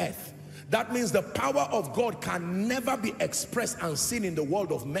expressed on earth, that means the power of God can never be expressed and seen in the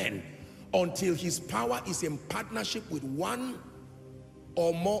world of men until his power is in partnership with one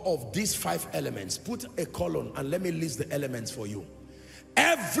or more of these 5 elements. Put a colon and let me list the elements for you.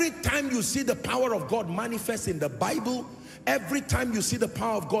 Every time you see the power of God manifest in the Bible, every time you see the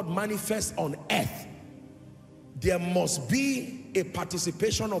power of God manifest on earth, there must be a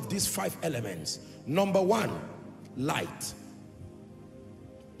participation of these 5 elements. Number 1, light.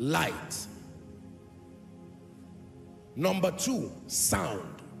 Light. Number 2,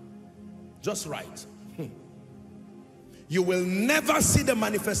 sound. Just right. You will never see the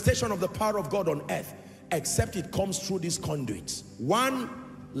manifestation of the power of God on earth except it comes through these conduits. 1,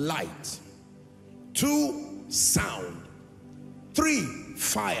 light. 2, sound. 3,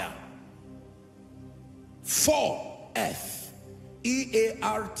 fire. 4, earth.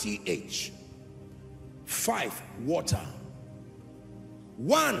 E-A-R-T-H. 5, water.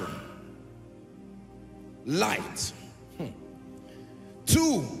 1, light.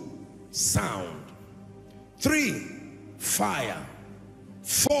 2, sound. 3, fire.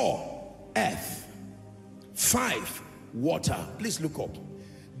 4, earth. 5, water. Please look up.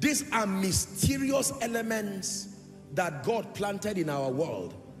 These are mysterious elements that God planted in our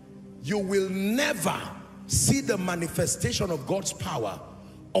world. You will never see the manifestation of God's power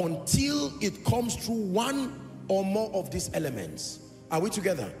until it comes through one or more of these elements. Are we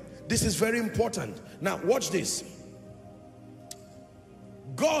together? This is very important. Now watch this.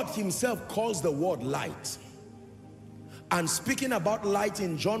 God himself calls the word light. And speaking about light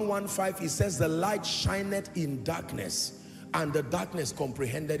in John 1:5, he says, the light shineth in darkness, and the darkness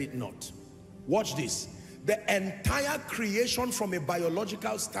comprehended it not. Watch this. The entire creation from a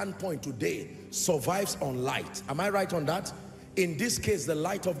biological standpoint today survives on light. Am I right on that? In this case, the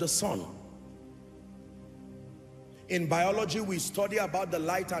light of the sun. In biology, we study about the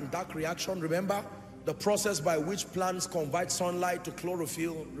light and dark reaction. Remember the process by which plants convert sunlight to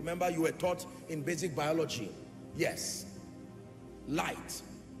chlorophyll? Remember, you were taught in basic biology. Yes. Light.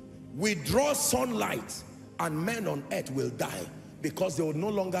 We draw sunlight and men on earth will die because there will no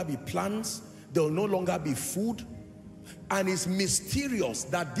longer be plants, there will no longer be food. And it's mysterious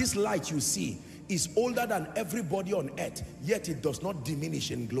that this light you see is older than everybody on earth, yet it does not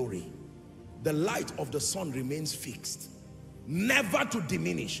diminish in glory. The light of the sun remains fixed, never to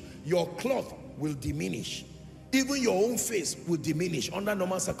diminish. Your cloth will diminish, even your own face will diminish under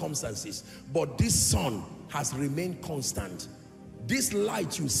normal circumstances, but this sun has remained constant. This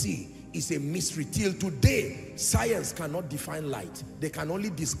light you see is a mystery. Till today, science cannot define light. They can only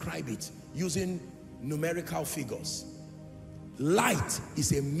describe it using numerical figures. Light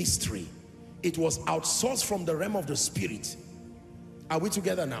is a mystery. It was outsourced from the realm of the spirit. Are we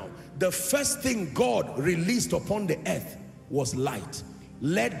together now? The first thing God released upon the earth was light.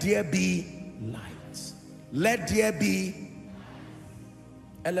 Let there be light. Let there be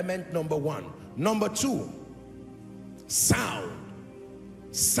element number 1. Number 2, sound.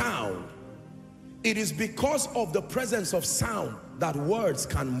 Sound. It is because of the presence of sound that words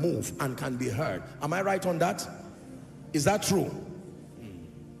can move and can be heard. Am I right on that? Is that true?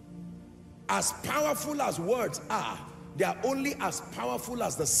 As powerful as words are, they are only as powerful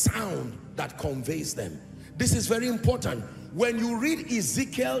as the sound that conveys them. This is very important. When you read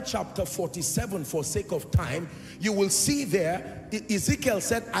Ezekiel chapter 47, for sake of time, you will see there, Ezekiel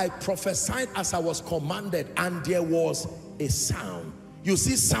said, I prophesied as I was commanded, and there was a sound. You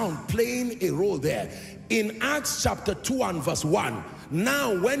see sound playing a role there. In Acts chapter 2 and verse 1,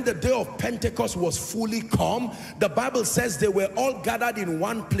 now when the day of Pentecost was fully come, the Bible says they were all gathered in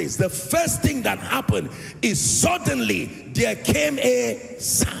one place. The first thing that happened is suddenly there came a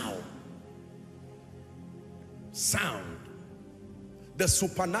sound. Sound. The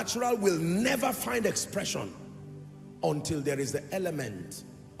supernatural will never find expression until there is the element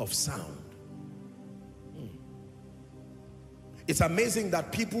of sound. It's amazing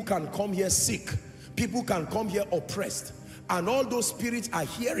that people can come here sick, people can come here oppressed, and all those spirits are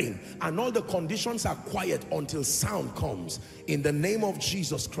hearing, and all the conditions are quiet until sound comes. In the name of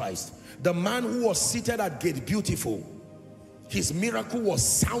Jesus Christ. The man who was seated at Gate Beautiful, his miracle was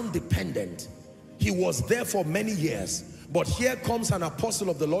sound dependent. He was there for many years. But here comes an apostle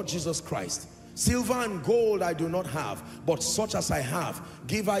of the Lord Jesus Christ. Silver and gold I do not have, but such as I have,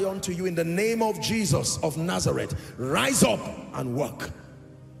 give I unto you in the name of Jesus of Nazareth. Rise up and walk.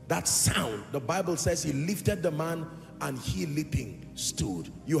 That sound, the Bible says he lifted the man and he leaping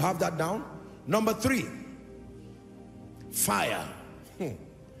stood. You have that down? Number 3, fire.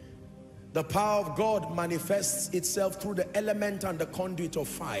 The power of God manifests itself through the element and the conduit of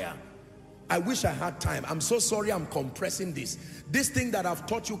fire. I wish I had time. I'm so sorry I'm compressing this. This thing that I've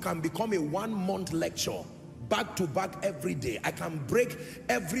taught you can become a 1-month lecture, back to back every day. I can break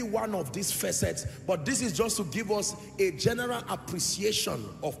every one of these facets, but this is just to give us a general appreciation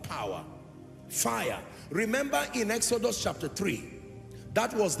of power. Fire. Remember in Exodus chapter 3,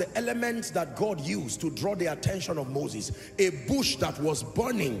 that was the element that God used to draw the attention of Moses. A bush that was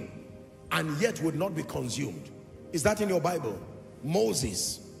burning and yet would not be consumed. Is that in your Bible?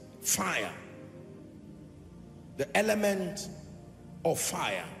 Moses, fire. The element of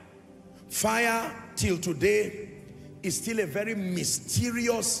fire. Fire till today is still a very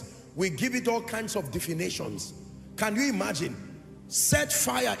mysterious, we give it all kinds of definitions. Can you imagine? Set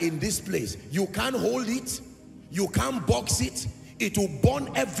fire in this place. You can't hold it. You can't box it. It will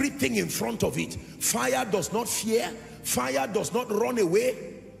burn everything in front of it. Fire does not fear. Fire does not run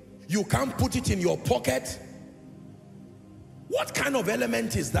away. You can't put it in your pocket. What kind of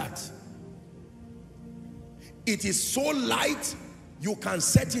element is that? It is so light, you can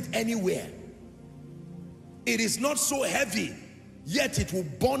set it anywhere. It is not so heavy, yet it will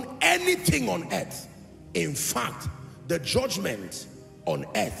burn anything on earth. In fact, the judgment on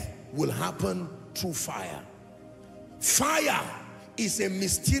earth will happen through fire. Fire is a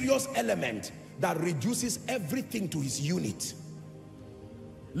mysterious element that reduces everything to its unit.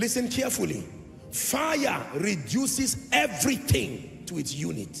 Listen carefully. Fire reduces everything to its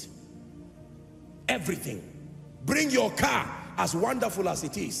unit. Everything. Bring your car, as wonderful as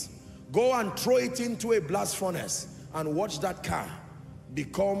it is. Go and throw it into a blast furnace and watch that car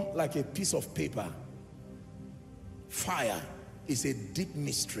become like a piece of paper. Fire is a deep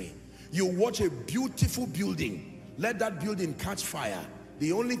mystery. You watch a beautiful building, let that building catch fire.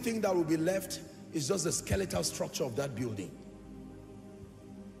 The only thing that will be left is just the skeletal structure of that building.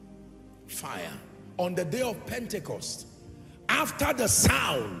 Fire. On the day of Pentecost, after the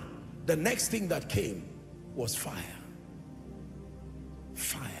sound, the next thing that came was fire.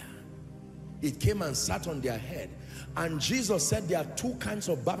 Fire. It came and sat on their head. And Jesus said there are 2 kinds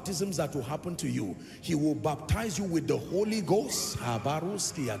of baptisms that will happen to you. He will baptize you with the Holy Ghost.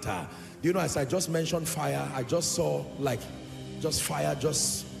 You know, as I just mentioned fire, I just saw like just fire,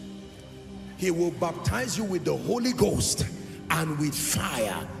 he will baptize you with the Holy Ghost and with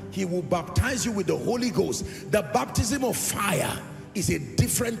fire. He will baptize you with the Holy Ghost. The baptism of fire is a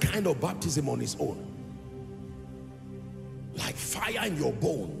different kind of baptism on its own. Like fire in your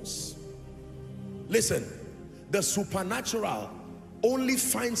bones. Listen, the supernatural only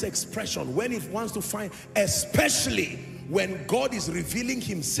finds expression when it wants to find, especially when God is revealing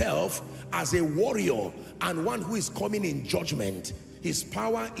himself as a warrior and one who is coming in judgment. His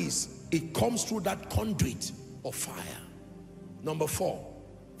power is, it comes through that conduit of fire. Number 4,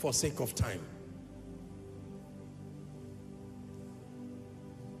 for sake of time.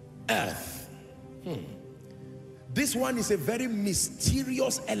 Earth. This one is a very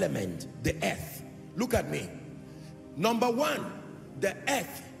mysterious element, the earth. Look at me. Number 1, the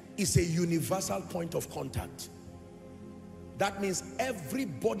earth is a universal point of contact. That means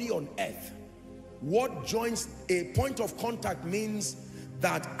everybody on earth. What joins a point of contact means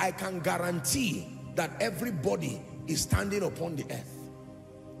that I can guarantee that everybody is standing upon the earth.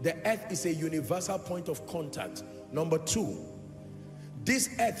 The earth is a universal point of contact. Number 2, this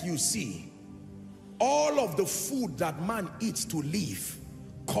earth you see, all of the food that man eats to live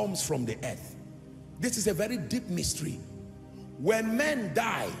comes from the earth. This is a very deep mystery. When men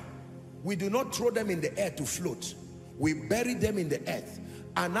die, we do not throw them in the air to float. We bury them in the earth.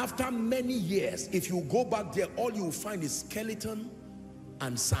 And after many years, if you go back there, all you will find is skeleton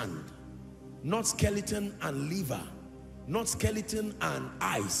and sand. Not skeleton and liver. Not skeleton and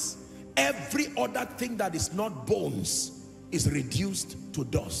eyes. Every other thing that is not bones is reduced to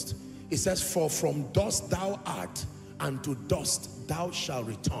dust. It says, for from dust thou art, and to dust thou shalt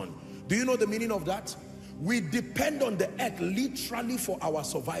return. Do you know the meaning of that? We depend on the earth literally for our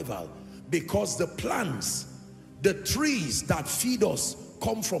survival, because the plants, the trees that feed us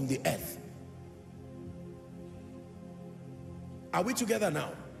come from the earth. Are we together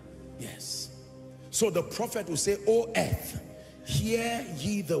now? Yes. So the prophet will say, O earth, hear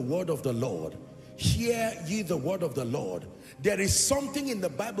ye the word of the Lord. Hear ye the word of the Lord. There is something in the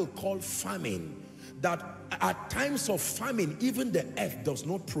Bible called famine, that at times of famine, even the earth does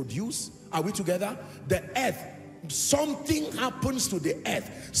not produce. Are we together? The earth, something happens to the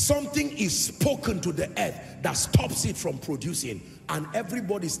earth. Something is spoken to the earth that stops it from producing. And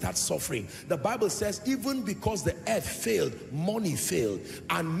everybody starts suffering. The Bible says even because the earth failed, money failed.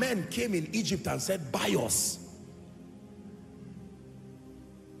 And men came in Egypt and said, buy us.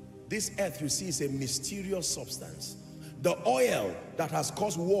 This earth, you see, is a mysterious substance. The oil that has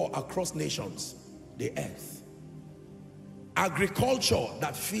caused war across nations, the earth. Agriculture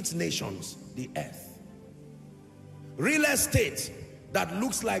that feeds nations, the earth. Real estate that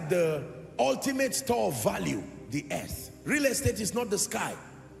looks like the ultimate store of value, the earth. Real estate is not the sky.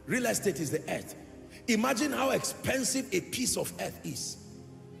 Real estate is the earth. Imagine how expensive a piece of earth is.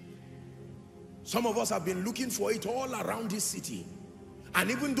 Some of us have been looking for it all around this city. And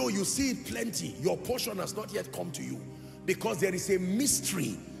even though you see it plenty, your portion has not yet come to you. Because there is a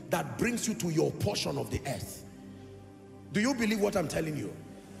mystery that brings you to your portion of the earth. Do you believe what I'm telling you?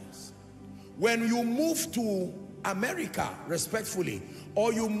 Yes. When you move to America, respectfully,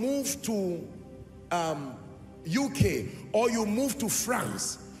 or you move to UK, or you move to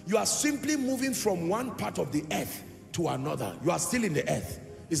France, you are simply moving from one part of the earth to another. You are still in the earth.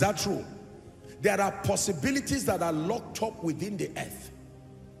 Is that true? There are possibilities that are locked up within the earth.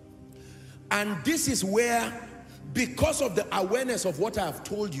 And this is where, because of the awareness of what I have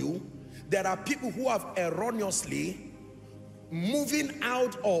told you, there are people who have erroneously, moving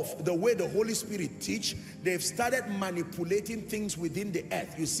out of the way the Holy Spirit teach, they've started manipulating things within the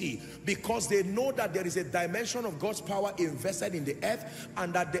earth, you see, because they know that there is a dimension of God's power invested in the earth,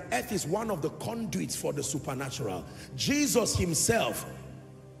 and that the earth is one of the conduits for the supernatural. Jesus himself,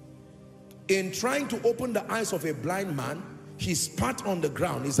 in trying to open the eyes of a blind man, he spat on the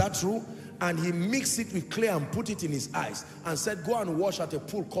ground. Is that true? And he mixed it with clay and put it in his eyes and said, go and wash at a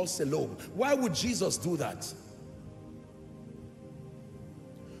pool called Selman. Why would Jesus do that?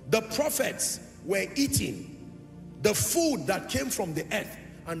 The prophets were eating the food that came from the earth,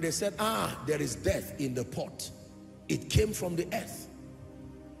 and they said, there is death in the pot. It came from the earth.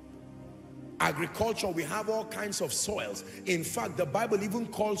 Agriculture, we have all kinds of soils. In fact, the Bible even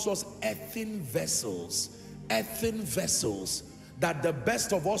calls us earthen vessels. Earthen vessels. That the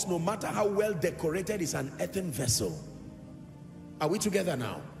best of us, no matter how well decorated, is an earthen vessel. Are we together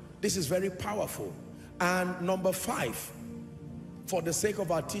now? This is very powerful. And number 5, for the sake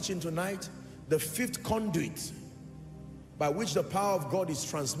of our teaching tonight, the 5th conduit by which the power of God is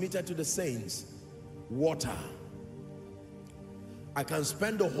transmitted to the saints, water. I can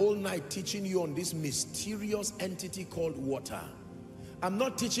spend the whole night teaching you on this mysterious entity called water. I'm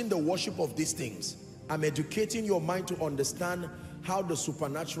not teaching the worship of these things. I'm educating your mind to understand how the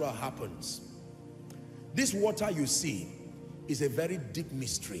supernatural happens. This water you see is a very deep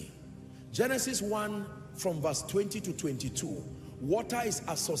mystery. Genesis 1 from verse 20 to 22. Water is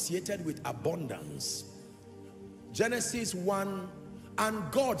associated with abundance. Genesis 1,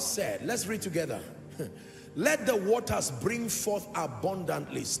 and God said, let's read together. Let the waters bring forth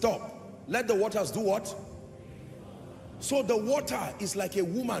abundantly. Stop. Let the waters do what? So the water is like a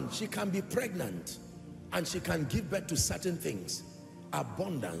woman. She can be pregnant and she can give birth to certain things.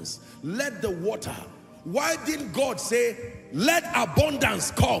 Abundance. Let the water. Why didn't God say, let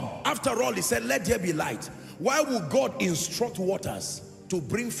abundance come? After all, he said, let there be light. Why would God instruct waters to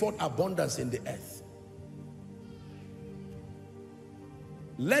bring forth abundance in the earth?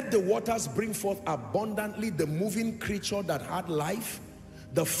 Let the waters bring forth abundantly the moving creature that had life,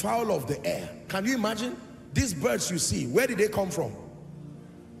 the fowl of the air. Can you imagine? These birds you see, where did they come from?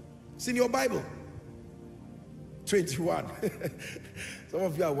 It's in your Bible. 21. Some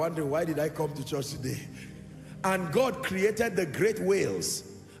of you are wondering, why did I come to church today? And God created the great whales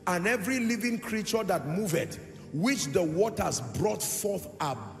and every living creature that moveth, which the waters brought forth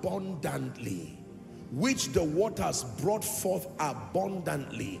abundantly. Which the waters brought forth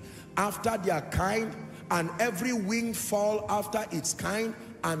abundantly after their kind, and every winged fowl after its kind.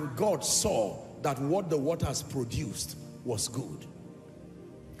 And God saw that what the waters produced was good.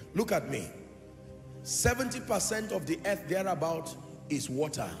 Look at me. 70% of the earth thereabout is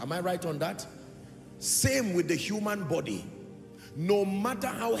water. Am I right on that? Same with the human body. No matter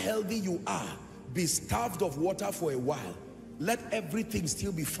how healthy you are, be starved of water for a while. Let everything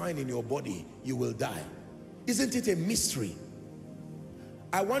still be fine in your body. You will die. Isn't it a mystery?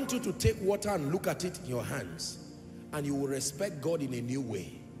 I want you to take water and look at it in your hands, and you will respect God in a new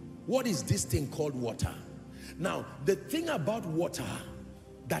way. What is this thing called water? Now, the thing about water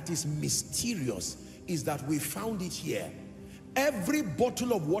that is mysterious is that we found it here. Every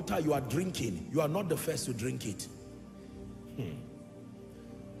bottle of water you are drinking, you are not the first to drink it.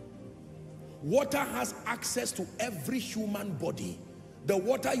 Water has access to every human body. The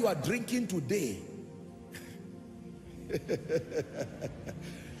water you are drinking today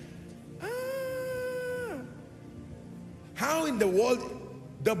how in the world,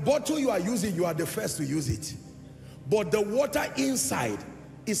 the bottle you are using, you are the first to use it, but the water inside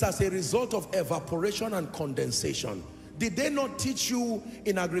is as a result of evaporation and condensation. Did they not teach you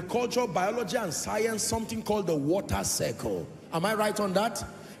in agriculture, biology and science something called the water cycle? Am I right on that?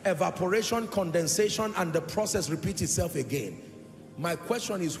 Evaporation, condensation, and the process repeats itself again. My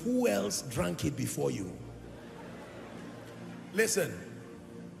question is, who else drank it before you? Listen,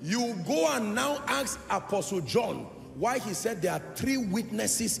 you go and now ask Apostle John why he said there are 3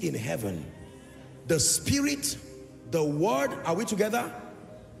 witnesses in heaven: the Spirit, the Word, are we together?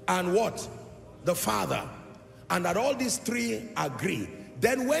 And what? The Father. And that all these 3 agree.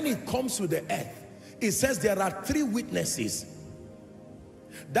 Then when it comes to the earth, it says there are 3 witnesses.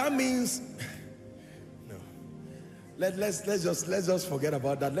 That means no. Let's just forget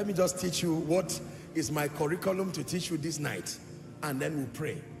about that. Let me just teach you what is my curriculum to teach you this night, and then we'll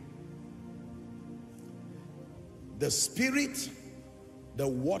pray. The Spirit, the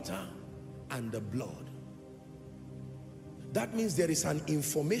water, and the blood. That means there is an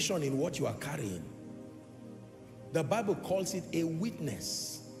information in what you are carrying. The Bible calls it a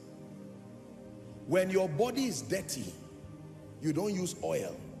witness. When your body is dirty, you don't use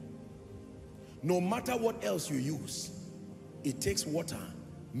oil. No matter what else you use, it takes water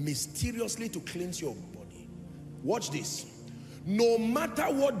mysteriously to cleanse your body. Watch this. No matter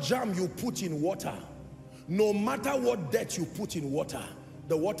what jam you put in water, no matter what dirt you put in water,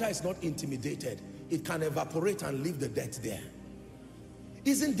 the water is not intimidated. It can evaporate and leave the dirt there.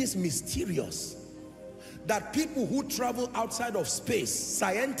 Isn't this mysterious? That people who travel outside of space,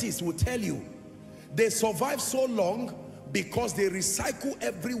 scientists will tell you, they survive so long because they recycle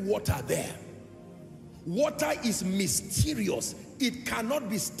every water there. Water is mysterious. It cannot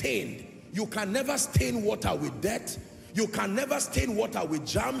be stained. You can never stain water with dirt. You can never stain water with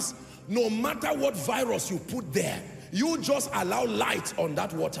germs. No matter what virus you put there, you just allow light on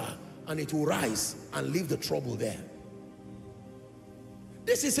that water and it will rise and leave the trouble there.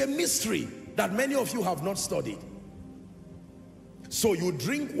 This is a mystery that many of you have not studied. So you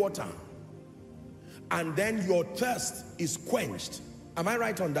drink water and then your thirst is quenched. Am I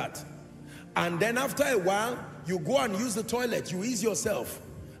right on that? And then after a while, you go and use the toilet, you ease yourself,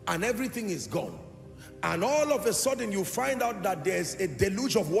 and everything is gone. And all of a sudden, you find out that there's a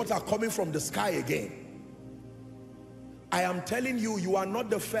deluge of water coming from the sky again. I am telling you, you are not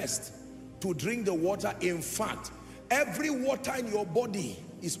the first to drink the water. In fact, every water in your body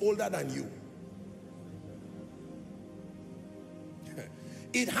is older than you.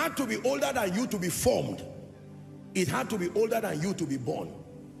 It had to be older than you to be formed. It had to be older than you to be born.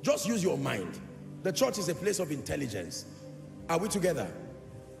 Just use your mind. The church is a place of intelligence. Are we together?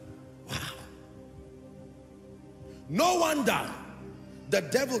 Wow. No wonder the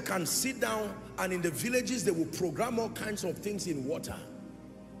devil can sit down, and in the villages they will program all kinds of things in water.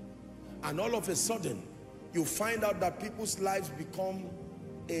 And all of a sudden, you find out that people's lives become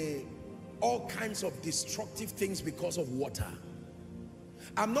all kinds of destructive things because of water.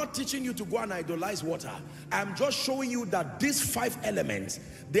 I'm not teaching you to go and idolize water. I'm just showing you that these 5 elements,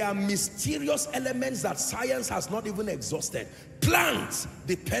 they are mysterious elements that science has not even exhausted. Plants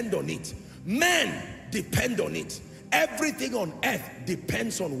depend on it. Men depend on it. Everything on earth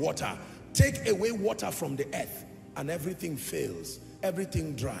depends on water. Take away water from the earth and everything fails.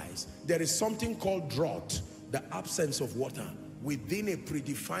 Everything dries. There is something called drought, the absence of water within a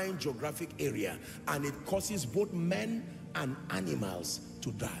predefined geographic area, and it causes both men and animals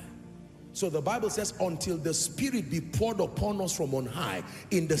to die. So the Bible says, until the Spirit be poured upon us from on high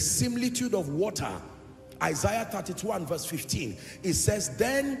in the similitude of water. Isaiah 32 and verse 15, it says,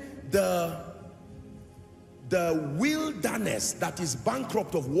 then the wilderness that is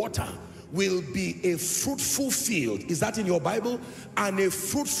bankrupt of water will be a fruitful field. Is that in your Bible? And a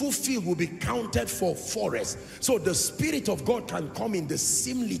fruitful field will be counted for forest. So the Spirit of God can come in the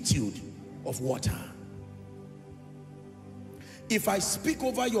similitude of water. If I speak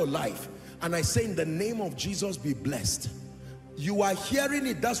over your life and I say, in the name of Jesus, be blessed, you are hearing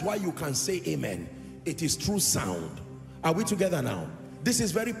it. That's why you can say amen. It is true sound. Are we together now? This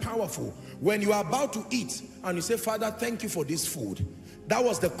is very powerful. When you are about to eat and you say, Father, thank you for this food. That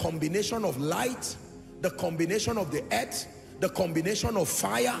was the combination of light, the combination of the earth, the combination of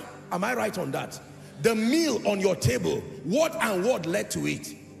fire. Am I right on that? The meal on your table, what and what led to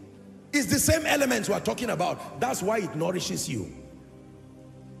it? It's the same elements we are talking about. That's why it nourishes you.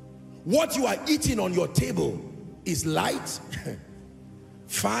 What you are eating on your table is light,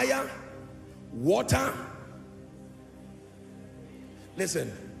 fire, water.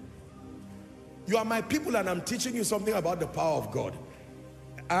 Listen, you are my people and I'm teaching you something about the power of God.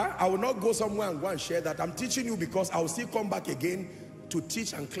 I will not go somewhere and go and share that. I'm teaching you because I will still come back again to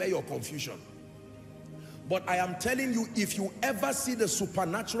teach and clear your confusion. But I am telling you, if you ever see the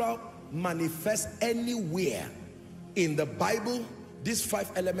supernatural manifest anywhere in the Bible, these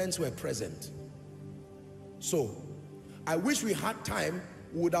 5 elements were present. So I wish we had time,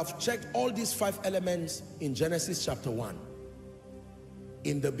 we would have checked all these 5 elements in Genesis chapter 1.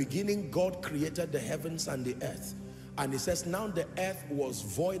 In the beginning, God created the heavens and the earth. And it says, now the earth was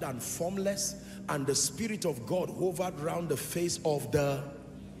void and formless, and the Spirit of God hovered around the face of the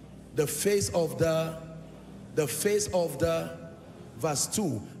verse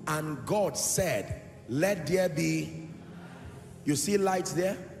 2. And God said, let there be, you see light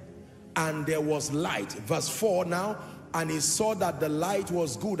there? And there was light. Verse 4 now, and he saw that the light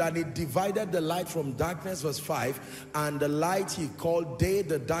was good, and it divided the light from darkness. Verse 5, and the light he called day,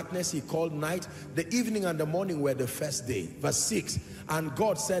 the darkness he called night. The evening and the morning were the first day. Verse 6, and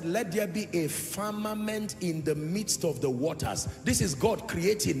God said, let there be a firmament in the midst of the waters. This is God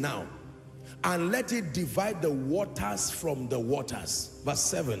creating now. And let it divide the waters from the waters. Verse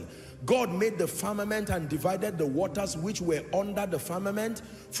 7, God made the firmament and divided the waters which were under the firmament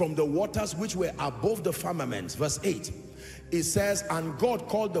from the waters which were above the firmament. Verse 8, it says, and God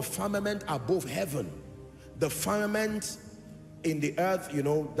called the firmament above heaven. The firmament in the earth, you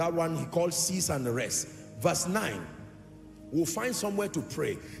know, that one he called seas and the rest. Verse 9, we'll find somewhere to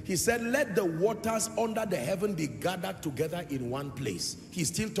pray. He said, let the waters under the heaven be gathered together in one place. He's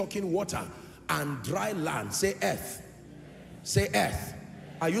still talking water. And dry land, say earth. Say earth.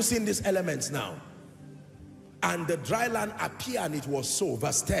 Are you seeing these elements now? And the dry land appeared, and it was so.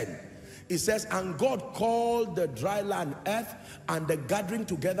 Verse 10, it says, and God called the dry land earth, and the gathering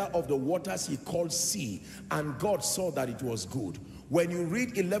together of the waters he called sea. And God saw that it was good. When you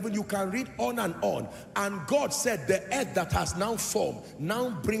read 11, you can read on and on. And God said, the earth that has now formed, now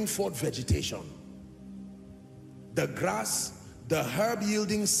bring forth vegetation. The grass, the herb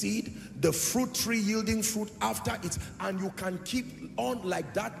yielding seed, the fruit tree yielding fruit after it, and you can keep on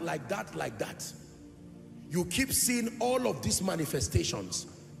like that, like that, like that. You keep seeing all of these manifestations.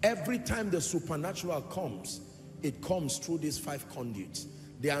 Every time the supernatural comes, it comes through these 5 conduits.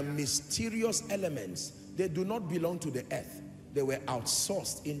 They are mysterious elements. They do not belong to the earth. They were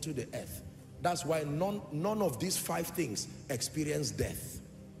outsourced into the earth. That's why none of these 5 things experience death.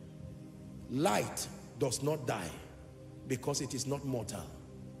 Light does not die because it is not mortal.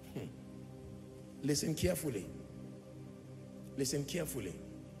 Listen carefully. Listen carefully.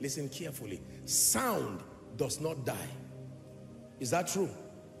 Listen carefully. Sound does not die. Is that true?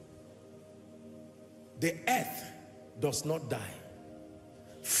 The earth does not die.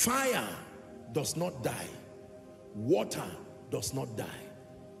 Fire does not die. Water does not die.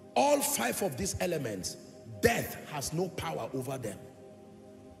 All 5 of these elements, death has no power over them.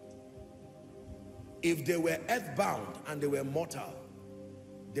 If they were earthbound and they were mortal,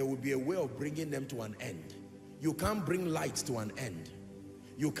 there would be a way of bringing them to an end. You can't bring light to an end.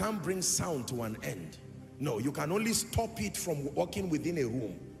 You can't bring sound to an end. No, you can only stop it from walking within a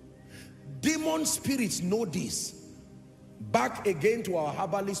room. Demon spirits know this. Back again to our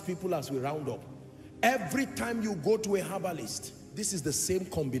herbalist people as we round up. Every time you go to a herbalist, this is the same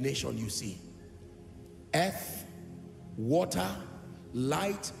combination you see. Earth, water,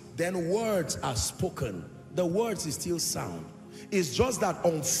 light, then words are spoken. The words is still sound. It's just that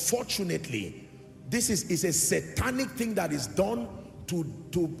unfortunately, this is a satanic thing that is done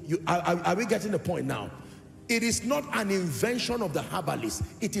are we getting the point now? It is not an invention of the herbalist.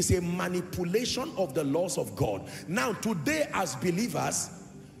 It is a manipulation of the laws of God. Now, today as believers,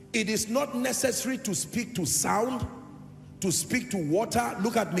 it is not necessary to speak to sound, to speak to water.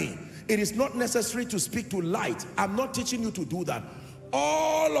 Look at me. It is not necessary to speak to light. I'm not teaching you to do that.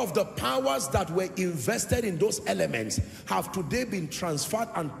 All of the powers that were invested in those elements have today been transferred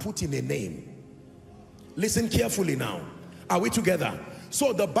and put in a name. Listen carefully now. Are we together?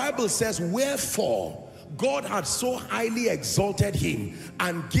 So the Bible says, wherefore God had so highly exalted him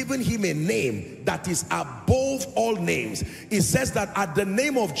and given him a name that is above all names. It says that at the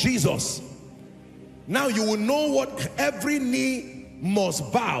name of Jesus, now you will know what every knee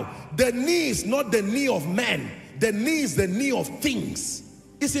must bow. The knee is not the knee of man. The knee is the knee of things.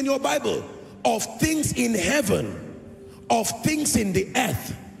 It's in your Bible. Of things in heaven, of things in the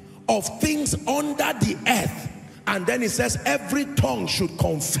earth, of things under the earth. And then it says every tongue should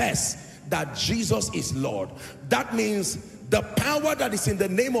confess that Jesus is Lord. That means the power that is in the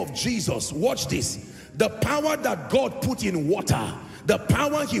name of Jesus, watch this, the power that God put in water, the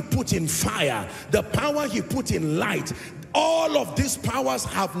power he put in fire, the power he put in light, all of these powers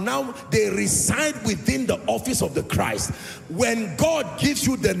have now, they reside within the office of the Christ. When God gives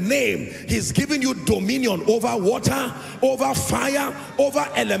you the name, he's giving you dominion over water, over fire, over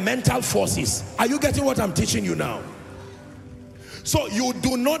elemental forces. Are you getting what I'm teaching you now? So you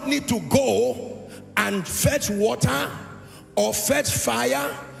do not need to go and fetch water or fetch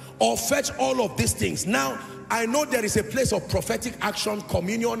fire or fetch all of these things. Now, I know there is a place of prophetic action,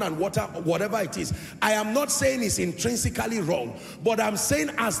 communion and water, whatever it is. I am not saying it's intrinsically wrong, but I'm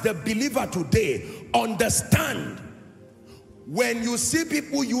saying as the believer today, understand when you see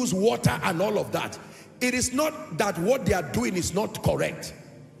people use water and all of that, it is not that what they are doing is not correct.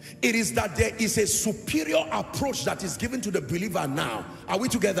 It is that there is a superior approach that is given to the believer now. Are we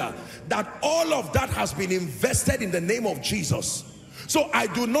together? That all of that has been invested in the name of Jesus. So I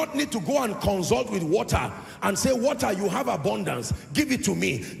do not need to go and consult with water and say, water, you have abundance, give it to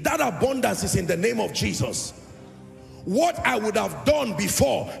me. That abundance is in the name of Jesus. What I would have done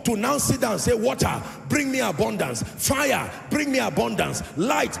before to now sit down and say, water, bring me abundance, fire, bring me abundance,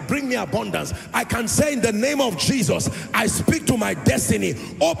 light, bring me abundance. I can say in the name of Jesus, I speak to my destiny.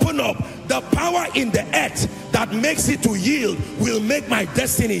 Open up. The power in the earth that makes it to yield will make my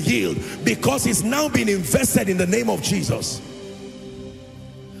destiny yield, because it's now been invested in the name of Jesus.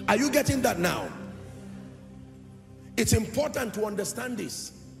 Are you getting that now? It's important to understand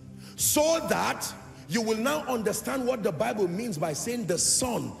this, so that you will now understand what the Bible means by saying the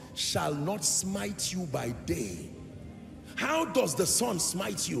sun shall not smite you by day. How does the sun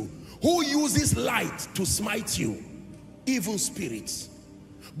smite you? Who uses light to smite you? Evil spirits.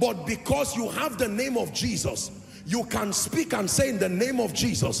 But because you have the name of Jesus, you can speak and say in the name of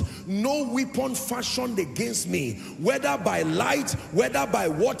Jesus, no weapon fashioned against me, whether by light, whether by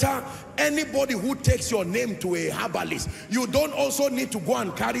water. Anybody who takes your name to a herbalist, you don't also need to go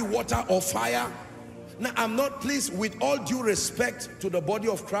and carry water or fire. Now, I'm not pleased, with all due respect to the body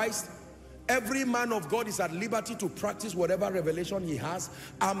of Christ, every man of God is at liberty to practice whatever revelation he has.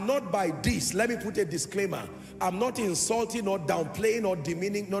 I'm not by this, let me put a disclaimer, I'm not insulting or downplaying or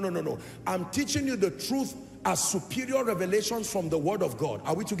demeaning. No. I'm teaching you the truth as superior revelations from the word of God.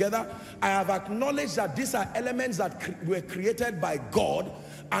 Are we together? I have acknowledged that these are elements that were created by God,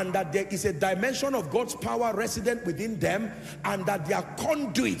 and that there is a dimension of God's power resident within them, and that they are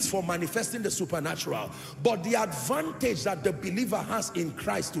conduits for manifesting the supernatural. But the advantage that the believer has in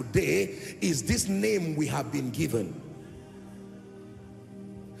Christ today is this name we have been given.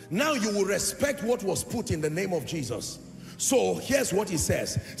 Now you will respect what was put in the name of Jesus. So here's what he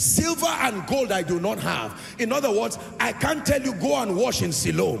says: silver and gold I do not have. In other words, I can't tell you go and wash in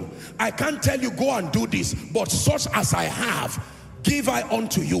Siloam. I can't tell you go and do this, but such as I have give I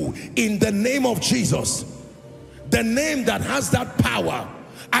unto you in the name of Jesus. The name that has that power.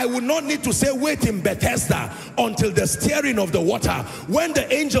 I will not need to say wait in Bethesda until the stirring of the water. When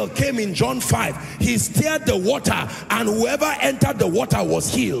the angel came in John 5, he stirred the water, and whoever entered the water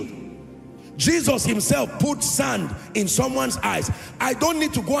was healed. Jesus himself put sand in someone's eyes. I don't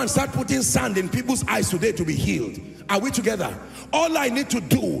need to go and start putting sand in people's eyes today to be healed. Are we together? All I need to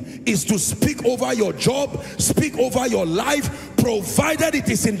do is to speak over your job, speak over your life, provided it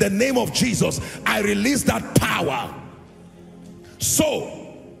is in the name of Jesus. I release that power. So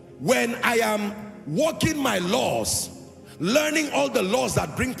when I am walking my laws, learning all the laws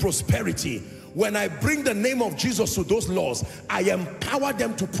that bring prosperity, when I bring the name of Jesus to those laws, I empower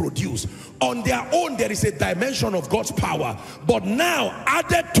them to produce. On their own, there is a dimension of God's power. But now,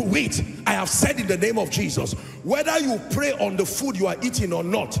 added to it, I have said in the name of Jesus, whether you pray on the food you are eating or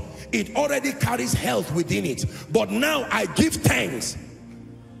not, it already carries health within it. But now I give thanks,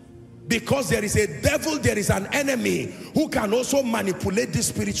 because there is a devil, there is an enemy who can also manipulate these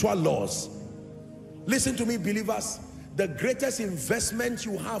spiritual laws. Listen to me, believers. The greatest investment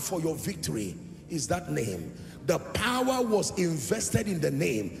you have for your victory is that name. The power was invested in the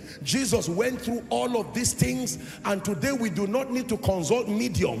name. Jesus went through all of these things, and today we do not need to consult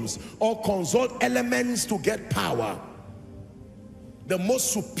mediums or consult elements to get power. The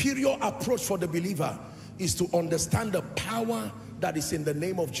most superior approach for the believer is to understand the power that is in the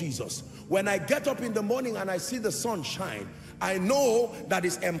name of Jesus. When I get up in the morning and I see the sun shine, I know that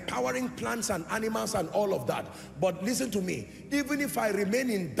is empowering plants and animals and all of that. But listen to me, even if I remain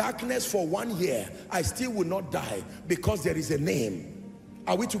in darkness for 1 year, I still will not die, because there is a name.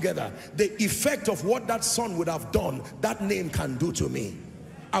 Are we together? The effect of what that sun would have done, that name can do to me.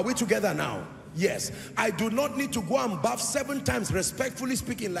 Are we together now? Yes. I do not need to go and bath 7 times, respectfully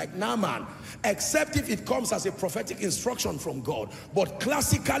speaking, like Naaman, except if it comes as a prophetic instruction from God. But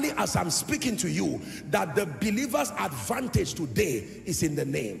classically, as I'm speaking to you, that the believer's advantage today is in the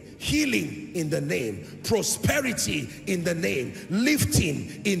name. Healing in the name. Prosperity in the name.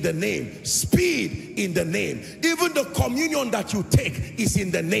 Lifting in the name. Speed in the name. Even the communion that you take is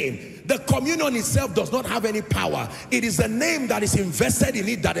in the name. The communion itself does not have any power. It is the name that is invested in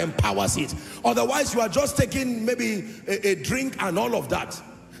it that empowers it. Otherwise, you are just taking maybe a drink and all of that.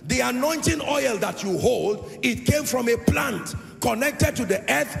 The anointing oil that you hold, it came from a plant connected to the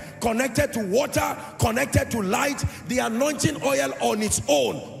earth, connected to water, connected to light. The anointing oil on its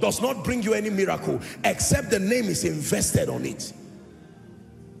own does not bring you any miracle, except the name is invested on it.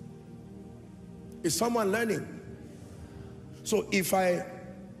 Is someone learning? So if I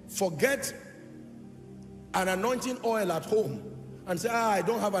forget an anointing oil at home and say, I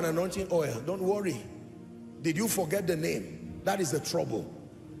don't have an anointing oil, don't worry. Did you forget the name? That is the trouble.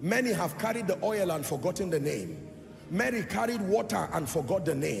 Many have carried the oil and forgotten the name. Mary carried water and forgot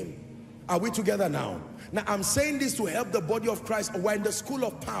the name. Are we together now? Now I'm saying this to help the body of Christ. We're in the school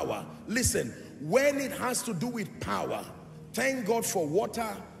of power. Listen, when it has to do with power, thank God for water,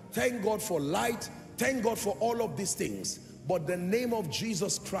 thank God for light, thank God for all of these things. But the name of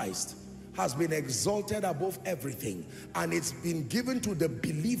Jesus Christ has been exalted above everything, and it's been given to the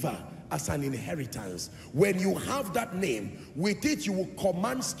believer as an inheritance. When you have that name, with it you will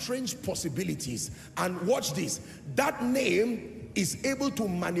command strange possibilities. And watch this, that name is able to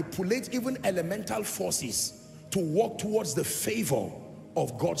manipulate even elemental forces to walk towards the favor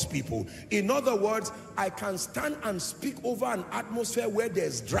of God's people. In other words, I can stand and speak over an atmosphere where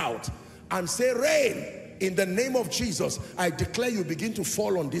there's drought and say, rain. In the name of Jesus, I declare you begin to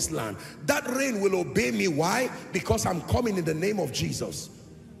fall on this land. That rain will obey me. Why? Because I'm coming in the name of Jesus.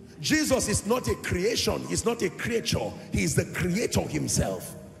 Jesus is not a creation. He's not a creature. He is the creator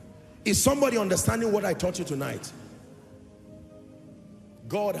himself. Is somebody understanding what I taught you tonight?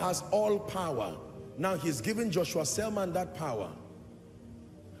 God has all power. Now he's given Joshua Selman that power.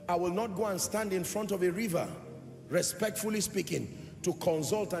 I will not go and stand in front of a river, respectfully speaking, to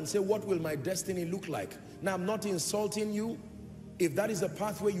consult and say, what will my destiny look like? Now, I'm not insulting you. If that is the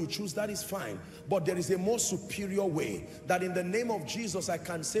pathway you choose, that is fine. But there is a more superior way, that in the name of Jesus, I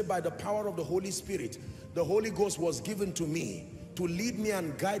can say by the power of the Holy Spirit, the Holy Ghost was given to me to lead me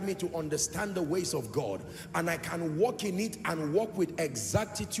and guide me to understand the ways of God. And I can walk in it and walk with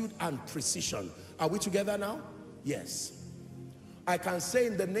exactitude and precision. Are we together now? Yes. I can say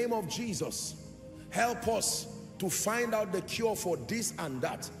in the name of Jesus, help us to find out the cure for this and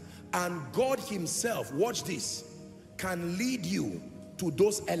that. And God himself, watch this, can lead you to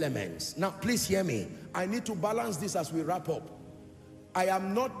those elements. Now, please hear me. I need to balance this as we wrap up. I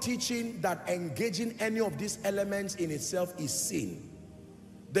am not teaching that engaging any of these elements in itself is sin.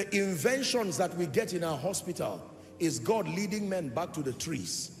 The inventions that we get in our hospital is God leading men back to the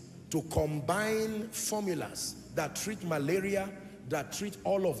trees to combine formulas that treat malaria, that treat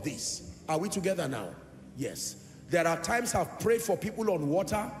all of this. Are we together now? Yes. There are times I've prayed for people on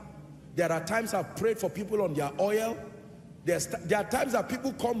water. There are times I've prayed for people on their oil. There are times that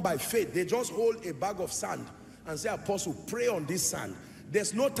people come by faith. They just hold a bag of sand and say, Apostle, pray on this sand.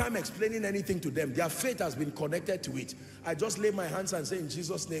 There's no time explaining anything to them. Their faith has been connected to it. I just lay my hands and say, in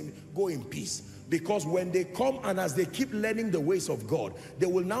Jesus' name, go in peace. Because when they come and as they keep learning the ways of God, they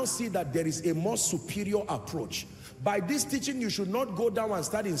will now see that there is a more superior approach. By this teaching, you should not go down and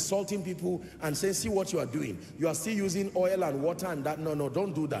start insulting people and say, see what you are doing. You are still using oil and water and that. No,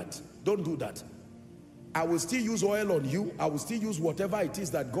 don't do that. Don't do that. I will still use oil on you. I will still use whatever it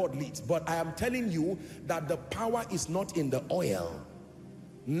is that God leads. But I am telling you that the power is not in the oil.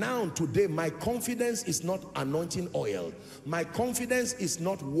 Now, today, my confidence is not anointing oil. My confidence is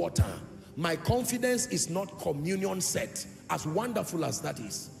not water. My confidence is not communion set, as wonderful as that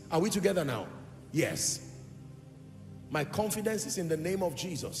is. Are we together now? Yes. My confidence is in the name of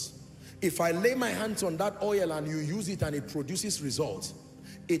Jesus. If I lay my hands on that oil and you use it and it produces results,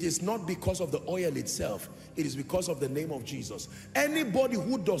 it is not because of the oil itself. It is because of the name of Jesus. Anybody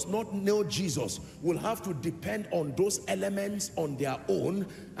who does not know Jesus will have to depend on those elements on their own,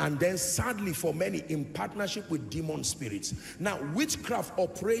 and then sadly for many in partnership with demon spirits. Now, witchcraft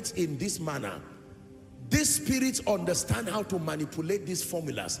operates in this manner. These spirits understand how to manipulate these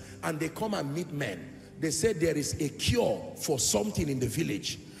formulas, and they come and meet men. They said there is a cure for something in the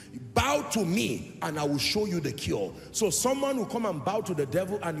village. Bow to me and I will show you the cure. So someone will come and bow to the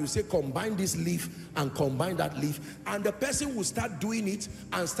devil, and you say combine this leaf and combine that leaf, and the person will start doing it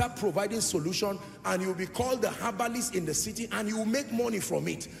and start providing solution, and you'll be called the herbalist in the city, and you will make money from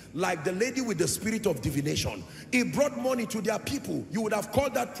it. Like the lady with the spirit of divination, it brought money to their people. You would have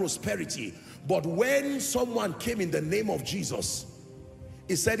called that prosperity. But when someone came in the name of Jesus,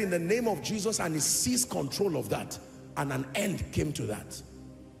 he said in the name of Jesus, and he seized control of that, and an end came to that.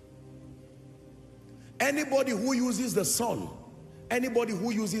 Anybody who uses the sun, anybody who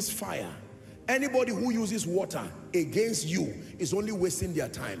uses fire, anybody who uses water against you is only wasting their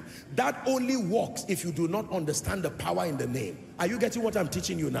time. That only works if you do not understand the power in the name. Are you getting what I'm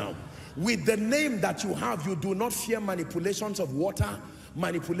teaching you now? With the name that you have, you do not fear manipulations of water,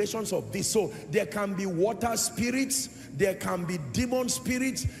 manipulations of this. So there can be water spirits, there can be demon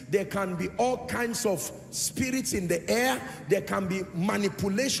spirits, there can be all kinds of spirits in the air, there can be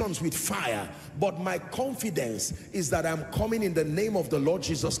manipulations with fire. But my confidence is that I'm coming in the name of the Lord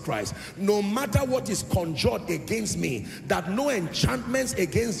Jesus Christ. No matter what is conjured against me, that no enchantments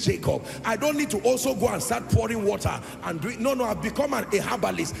against Jacob. I don't need to also go and start pouring water and do it. No, I've become a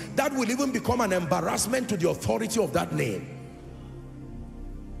herbalist. That will even become an embarrassment to the authority of that name.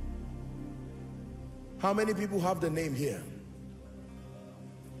 How many people have the name here?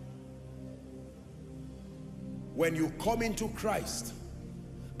 When you come into Christ,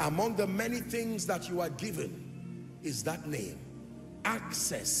 among the many things that you are given is that name,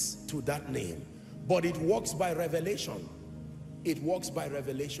 access to that name. But it works by revelation. It works by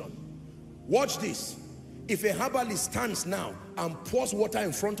revelation. Watch this. If a herbalist stands now and pours water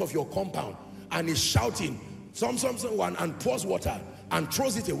in front of your compound and is shouting someone and pours water and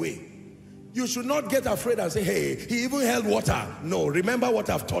throws it away, you should not get afraid and say, hey, he even held water. No, remember what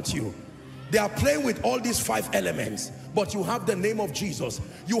I've taught you. They are playing with all these 5 elements, but you have the name of Jesus.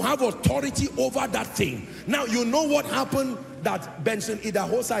 You have authority over that thing. Now, you know what happened that Benson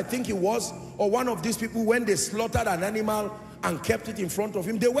Idahosa, I think it was, or one of these people, when they slaughtered an animal and kept it in front of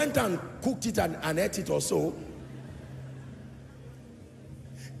him, they went and cooked it and ate it or so.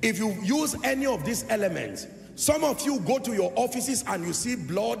 If you use any of these elements, some of you go to your offices and you see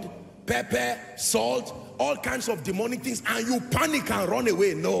blood, pepper, salt, all kinds of demonic things, and you panic and run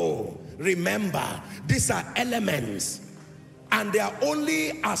away. No, remember, these are elements, and they are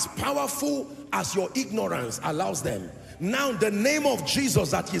only as powerful as your ignorance allows them. Now, the name of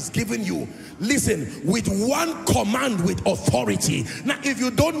Jesus that he's given you, listen, with one command, with authority. Now, if you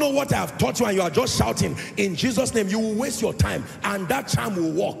don't know what I have taught you and you are just shouting in Jesus' name, you will waste your time, and that charm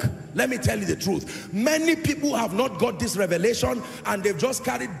will work. Let me tell you the truth. Many people have not got this revelation, and they've just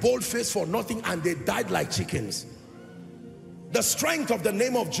carried bold face for nothing, and they died like chickens. The strength of the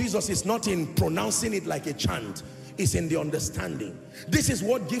name of Jesus is not in pronouncing it like a chant. It's in the understanding. This is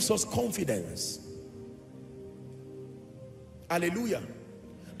what gives us confidence. Hallelujah.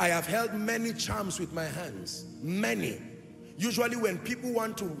 I have held many charms with my hands. Many. Usually when people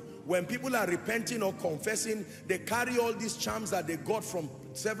are repenting or confessing, they carry all these charms that they got from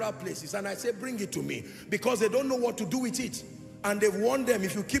several places. And I say, bring it to me. Because they don't know what to do with it. And they've warned them,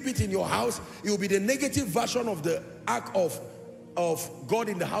 if you keep it in your house, it will be the negative version of the ark of God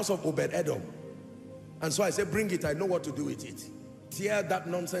in the house of Obed-Edom. And so I say, bring it, I know what to do with it. Tear that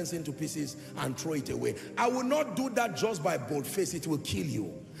nonsense into pieces and throw it away. I will not do that just by bold face. It will kill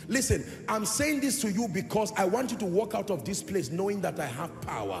you. Listen, I'm saying this to you because I want you to walk out of this place knowing that I have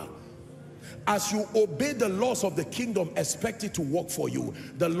power. As you obey the laws of the kingdom, expect it to work for you.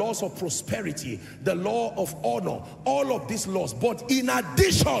 The laws of prosperity, the law of honor, all of these laws. But in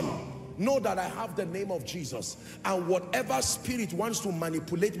addition, know that I have the name of Jesus, and whatever spirit wants to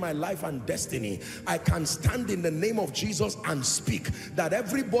manipulate my life and destiny, I can stand in the name of Jesus and speak that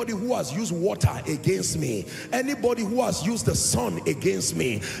everybody who has used water against me, anybody who has used the sun against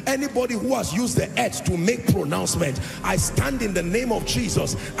me, anybody who has used the earth to make pronouncement, I stand in the name of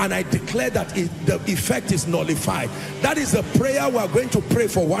Jesus and I declare that the effect is nullified. That is the prayer we are going to pray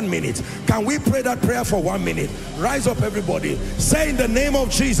for 1 minute. Can we pray that prayer for 1 minute? Rise up, everybody. Say, in the name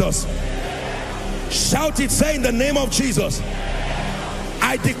of Jesus. Shout it. Say, in the name of Jesus,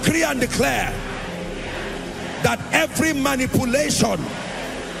 I decree and declare that every manipulation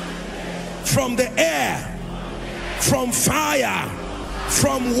from the air, from fire,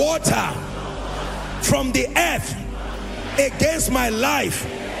 from water, from the earth against my life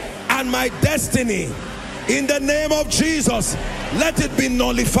and my destiny, in the name of Jesus, let it be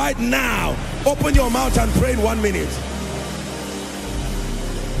nullified now. Open your mouth and pray in 1 minute.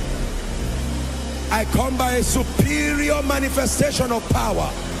 I come by a superior manifestation of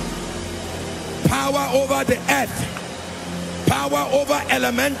power. power over the earth, power over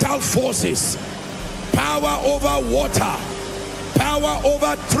elemental forces, power over water, power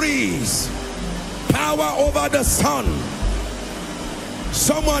over trees, power over the sun.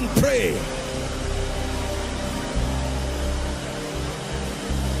 Someone pray.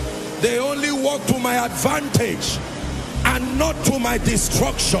 They only work to my advantage and not to my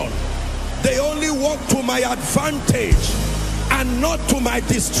destruction. They only work to my advantage and not to my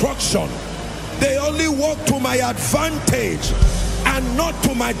destruction. They only work to my advantage and not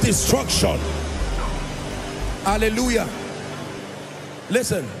to my destruction. Hallelujah.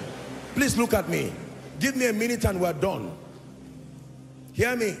 Listen, please look at me. Give me a minute and we're done.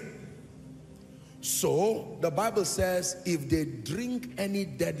 Hear me. So the Bible says if they drink any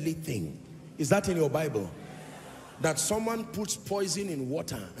deadly thing, is that in your Bible? That someone puts poison in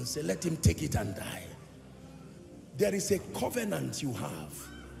water and say let him take it and die. There is a covenant you have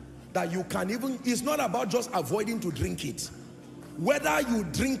that you can even, it's not about just avoiding to drink it. Whether you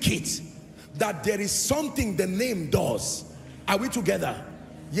drink it, that there is something the name does. Are we together?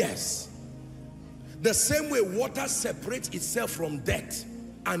 Yes. The same way water separates itself from death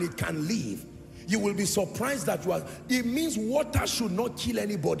and it can live. You will be surprised that it means water should not kill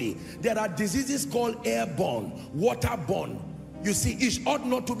anybody. There are diseases called airborne, waterborne. You see, it ought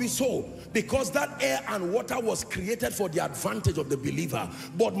not to be so, because that air and water was created for the advantage of the believer,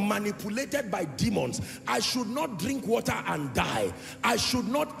 but manipulated by demons. I should not drink water and die. I should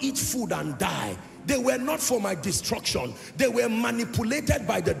not eat food and die. They were not for my destruction. They were manipulated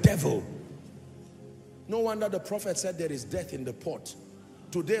by the devil. No wonder the prophet said there is death in the pot.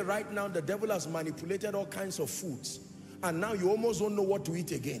 Today, right now, the devil has manipulated all kinds of foods. And now you almost don't know what to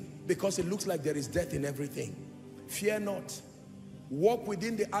eat again, because it looks like there is death in everything. Fear not. Walk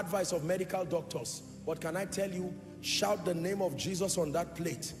within the advice of medical doctors. But can I tell you, shout the name of Jesus on that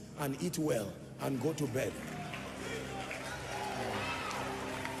plate and eat well and go to bed.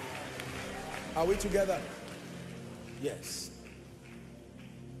 Are we together? Yes.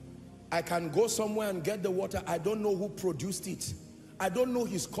 I can go somewhere and get the water. I don't know who produced it. I don't know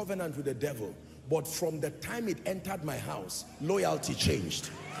his covenant with the devil. But from the time it entered my house, loyalty changed.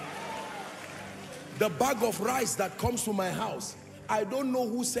 The bag of rice that comes to my house, I don't know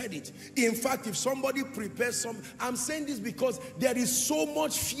who said it. In fact, if somebody prepares some, I'm saying this because there is so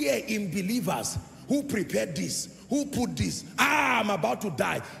much fear in believers. Who prepared this? Who put this? I'm about to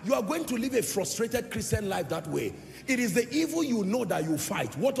die. You are going to live a frustrated Christian life that way. It is the evil you know that you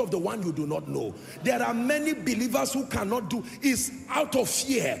fight. What of the one you do not know? There are many believers who cannot do, is out of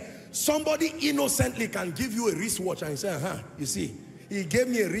fear. Somebody innocently can give you a wristwatch and say, you see, he gave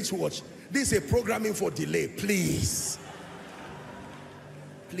me a wristwatch. This is a programming for delay. Please.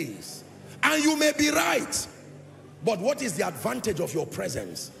 Please. And you may be right. But what is the advantage of your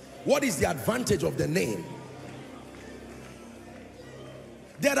presence? What is the advantage of the name?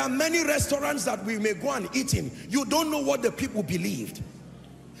 There are many restaurants that we may go and eat in. You don't know what the people believed.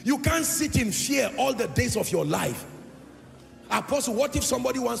 You can't sit in fear all the days of your life. Apostle, what if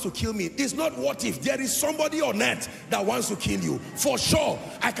somebody wants to kill me? It's not what if. There is somebody on earth that wants to kill you. For sure.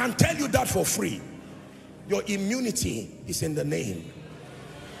 I can tell you that for free. Your immunity is in the name.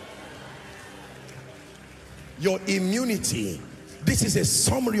 Your immunity. This is a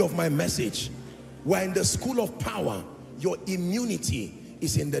summary of my message. We're in the school of power. Your immunity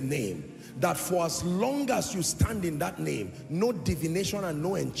is in the name. That for as long as you stand in that name, no divination and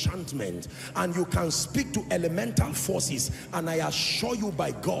no enchantment, and you can speak to elemental forces, and I assure you by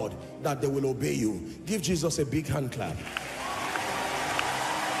God that they will obey you. Give Jesus a big hand clap.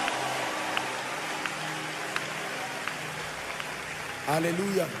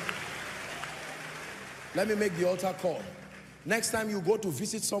 Hallelujah. Let me make the altar call. Next time you go to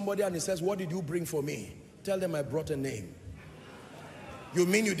visit somebody and he says, what did you bring for me? Tell them I brought a name. You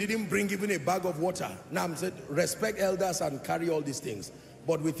mean you didn't bring even a bag of water? Now I'm saying respect elders and carry all these things,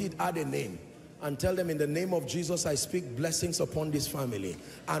 but with it add a name and tell them, in the name of Jesus I speak blessings upon this family,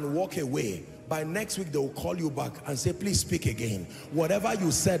 and walk away. By next week they will call you back and say, please speak again. Whatever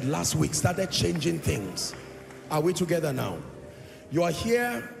you said last week started changing things. Are we together now? You are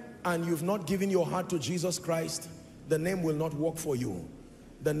here and you've not given your heart to Jesus Christ. The name will not work for you.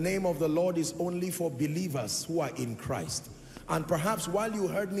 The name of the Lord is only for believers who are in Christ. And perhaps while you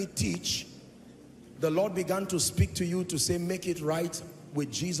heard me teach, the Lord began to speak to you to say, make it right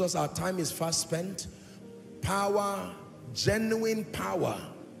with Jesus. Our time is fast spent. Power, genuine power,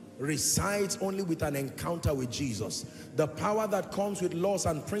 resides only with an encounter with Jesus. The power that comes with laws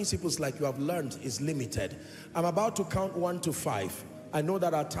and principles like you have learned is limited. I'm about to count 1 to 5. I know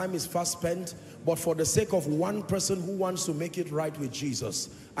that our time is fast spent, but for the sake of one person who wants to make it right with Jesus,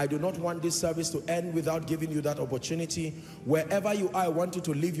 I do not want this service to end without giving you that opportunity. Wherever you are, I want you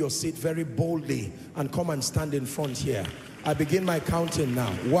to leave your seat very boldly and come and stand in front here. I begin my counting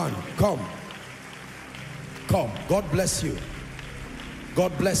now. 1, come. Come. God bless you.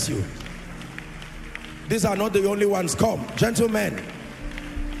 God bless you. These are not the only ones. Come, gentlemen.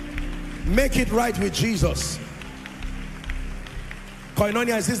 Make it right with Jesus.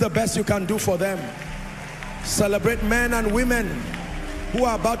 Koinonia, is this the best you can do for them? Celebrate men and women who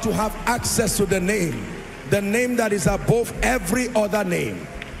are about to have access to the name that is above every other name,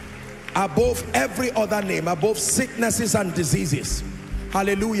 above every other name, above sicknesses and diseases.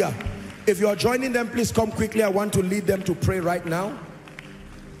 Hallelujah. If you are joining them, please come quickly. I want to lead them to pray right now.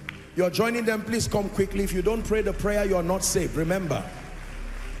 You're joining them, please come quickly. If you don't pray the prayer, you are not saved. Remember.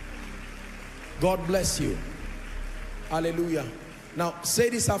 God bless you. Hallelujah. Now say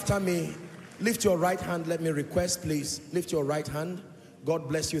this after me. Lift your right hand. Let me request, please. Lift your right hand. God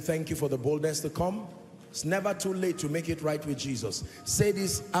bless you. Thank you for the boldness to come. It's never too late to make it right with Jesus. Say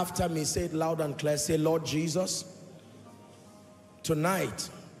this after me. Say it loud and clear. Say, Lord Jesus, tonight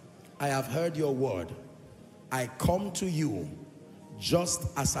I have heard your word. I come to you just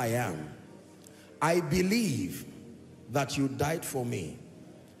as I am. I believe that you died for me.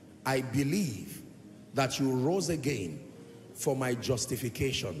 I believe that you rose again for my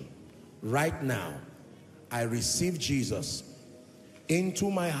justification. Right now, I receive Jesus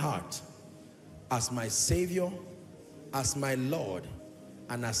into my heart as my Savior, as my Lord,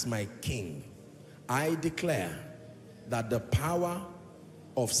 and as my King. I declare that the power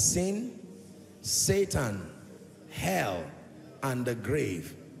of sin, Satan, hell, and the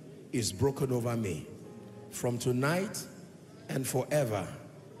grave is broken over me. From tonight and forever,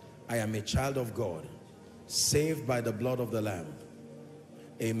 I am a child of God, saved by the blood of the Lamb.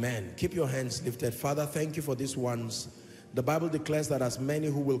 Amen. Keep your hands lifted. Father, thank you for these ones. The Bible declares that as many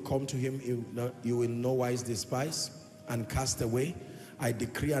who will come to him, you will no wise despise and cast away. I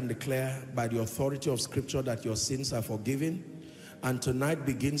decree and declare by the authority of Scripture that your sins are forgiven. And tonight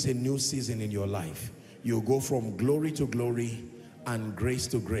begins a new season in your life. You go from glory to glory and grace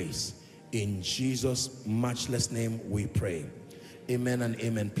to grace. In Jesus' matchless name we pray. Amen and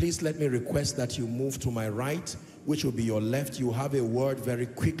amen. Please let me request that you move to my right, which will be your left. You have a word very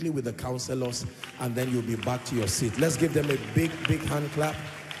quickly with the counselors, and then you'll be back to your seat. Let's give them a big hand clap.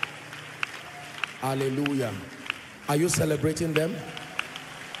 Hallelujah. Are you celebrating them?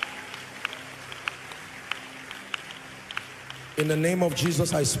 In the name of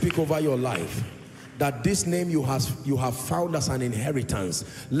Jesus, I speak over your life, that this name you have found as an inheritance,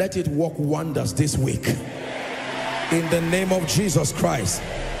 let it work wonders this week. In the name of Jesus Christ.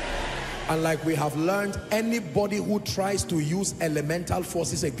 And like we have learned, anybody who tries to use elemental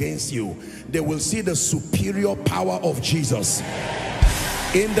forces against you, they will see the superior power of Jesus.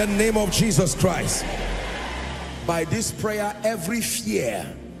 In the name of Jesus Christ. By this prayer, every fear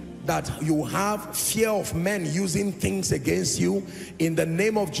that you have, fear of men using things against you, in the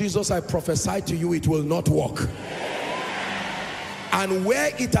name of Jesus, I prophesy to you, it will not work. And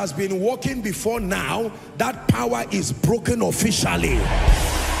where it has been working before now, that power is broken officially.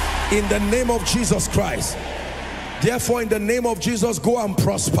 In the name of Jesus Christ. Therefore, in the name of Jesus, go and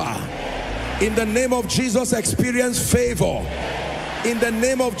prosper. In the name of Jesus, experience favor. In the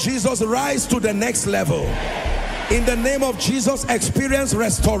name of Jesus, rise to the next level. In the name of Jesus, experience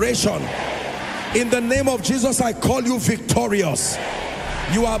restoration. In the name of Jesus, I call you victorious.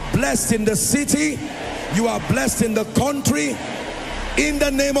 You are blessed in the city. You are blessed in the country. In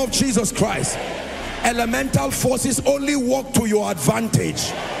the name of Jesus Christ. Elemental forces only work to your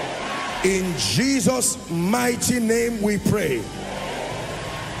advantage. In Jesus' mighty name we pray.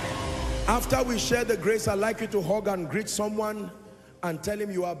 After we share the grace, I'd like you to hug and greet someone and tell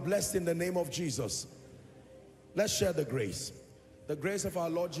him you are blessed in the name of Jesus. Let's share the grace. The grace of our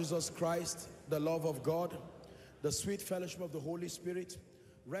Lord Jesus Christ, the love of God, the sweet fellowship of the Holy Spirit,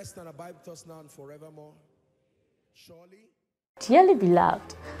 rest and abide with us now and forevermore. Surely. Dearly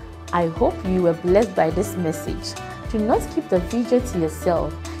beloved, I hope you were blessed by this message. Do not keep the video to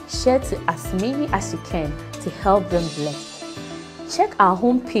yourself. Share to as many as you can to help them bless. Check our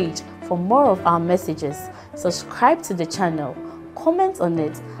homepage for more of our messages. Subscribe to the channel, comment on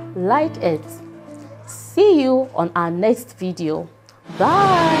it, like it. See you on our next video.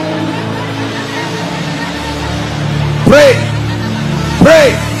 Bye. Pray,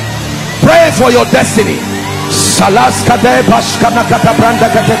 pray, pray for your destiny. Salas kade bashkana kata branda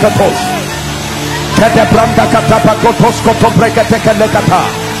kate katos. Kade branda kata pakotos koto brekete kele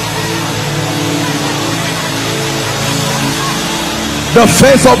kata. the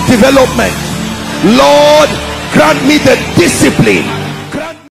phase of development. Lord, grant me the discipline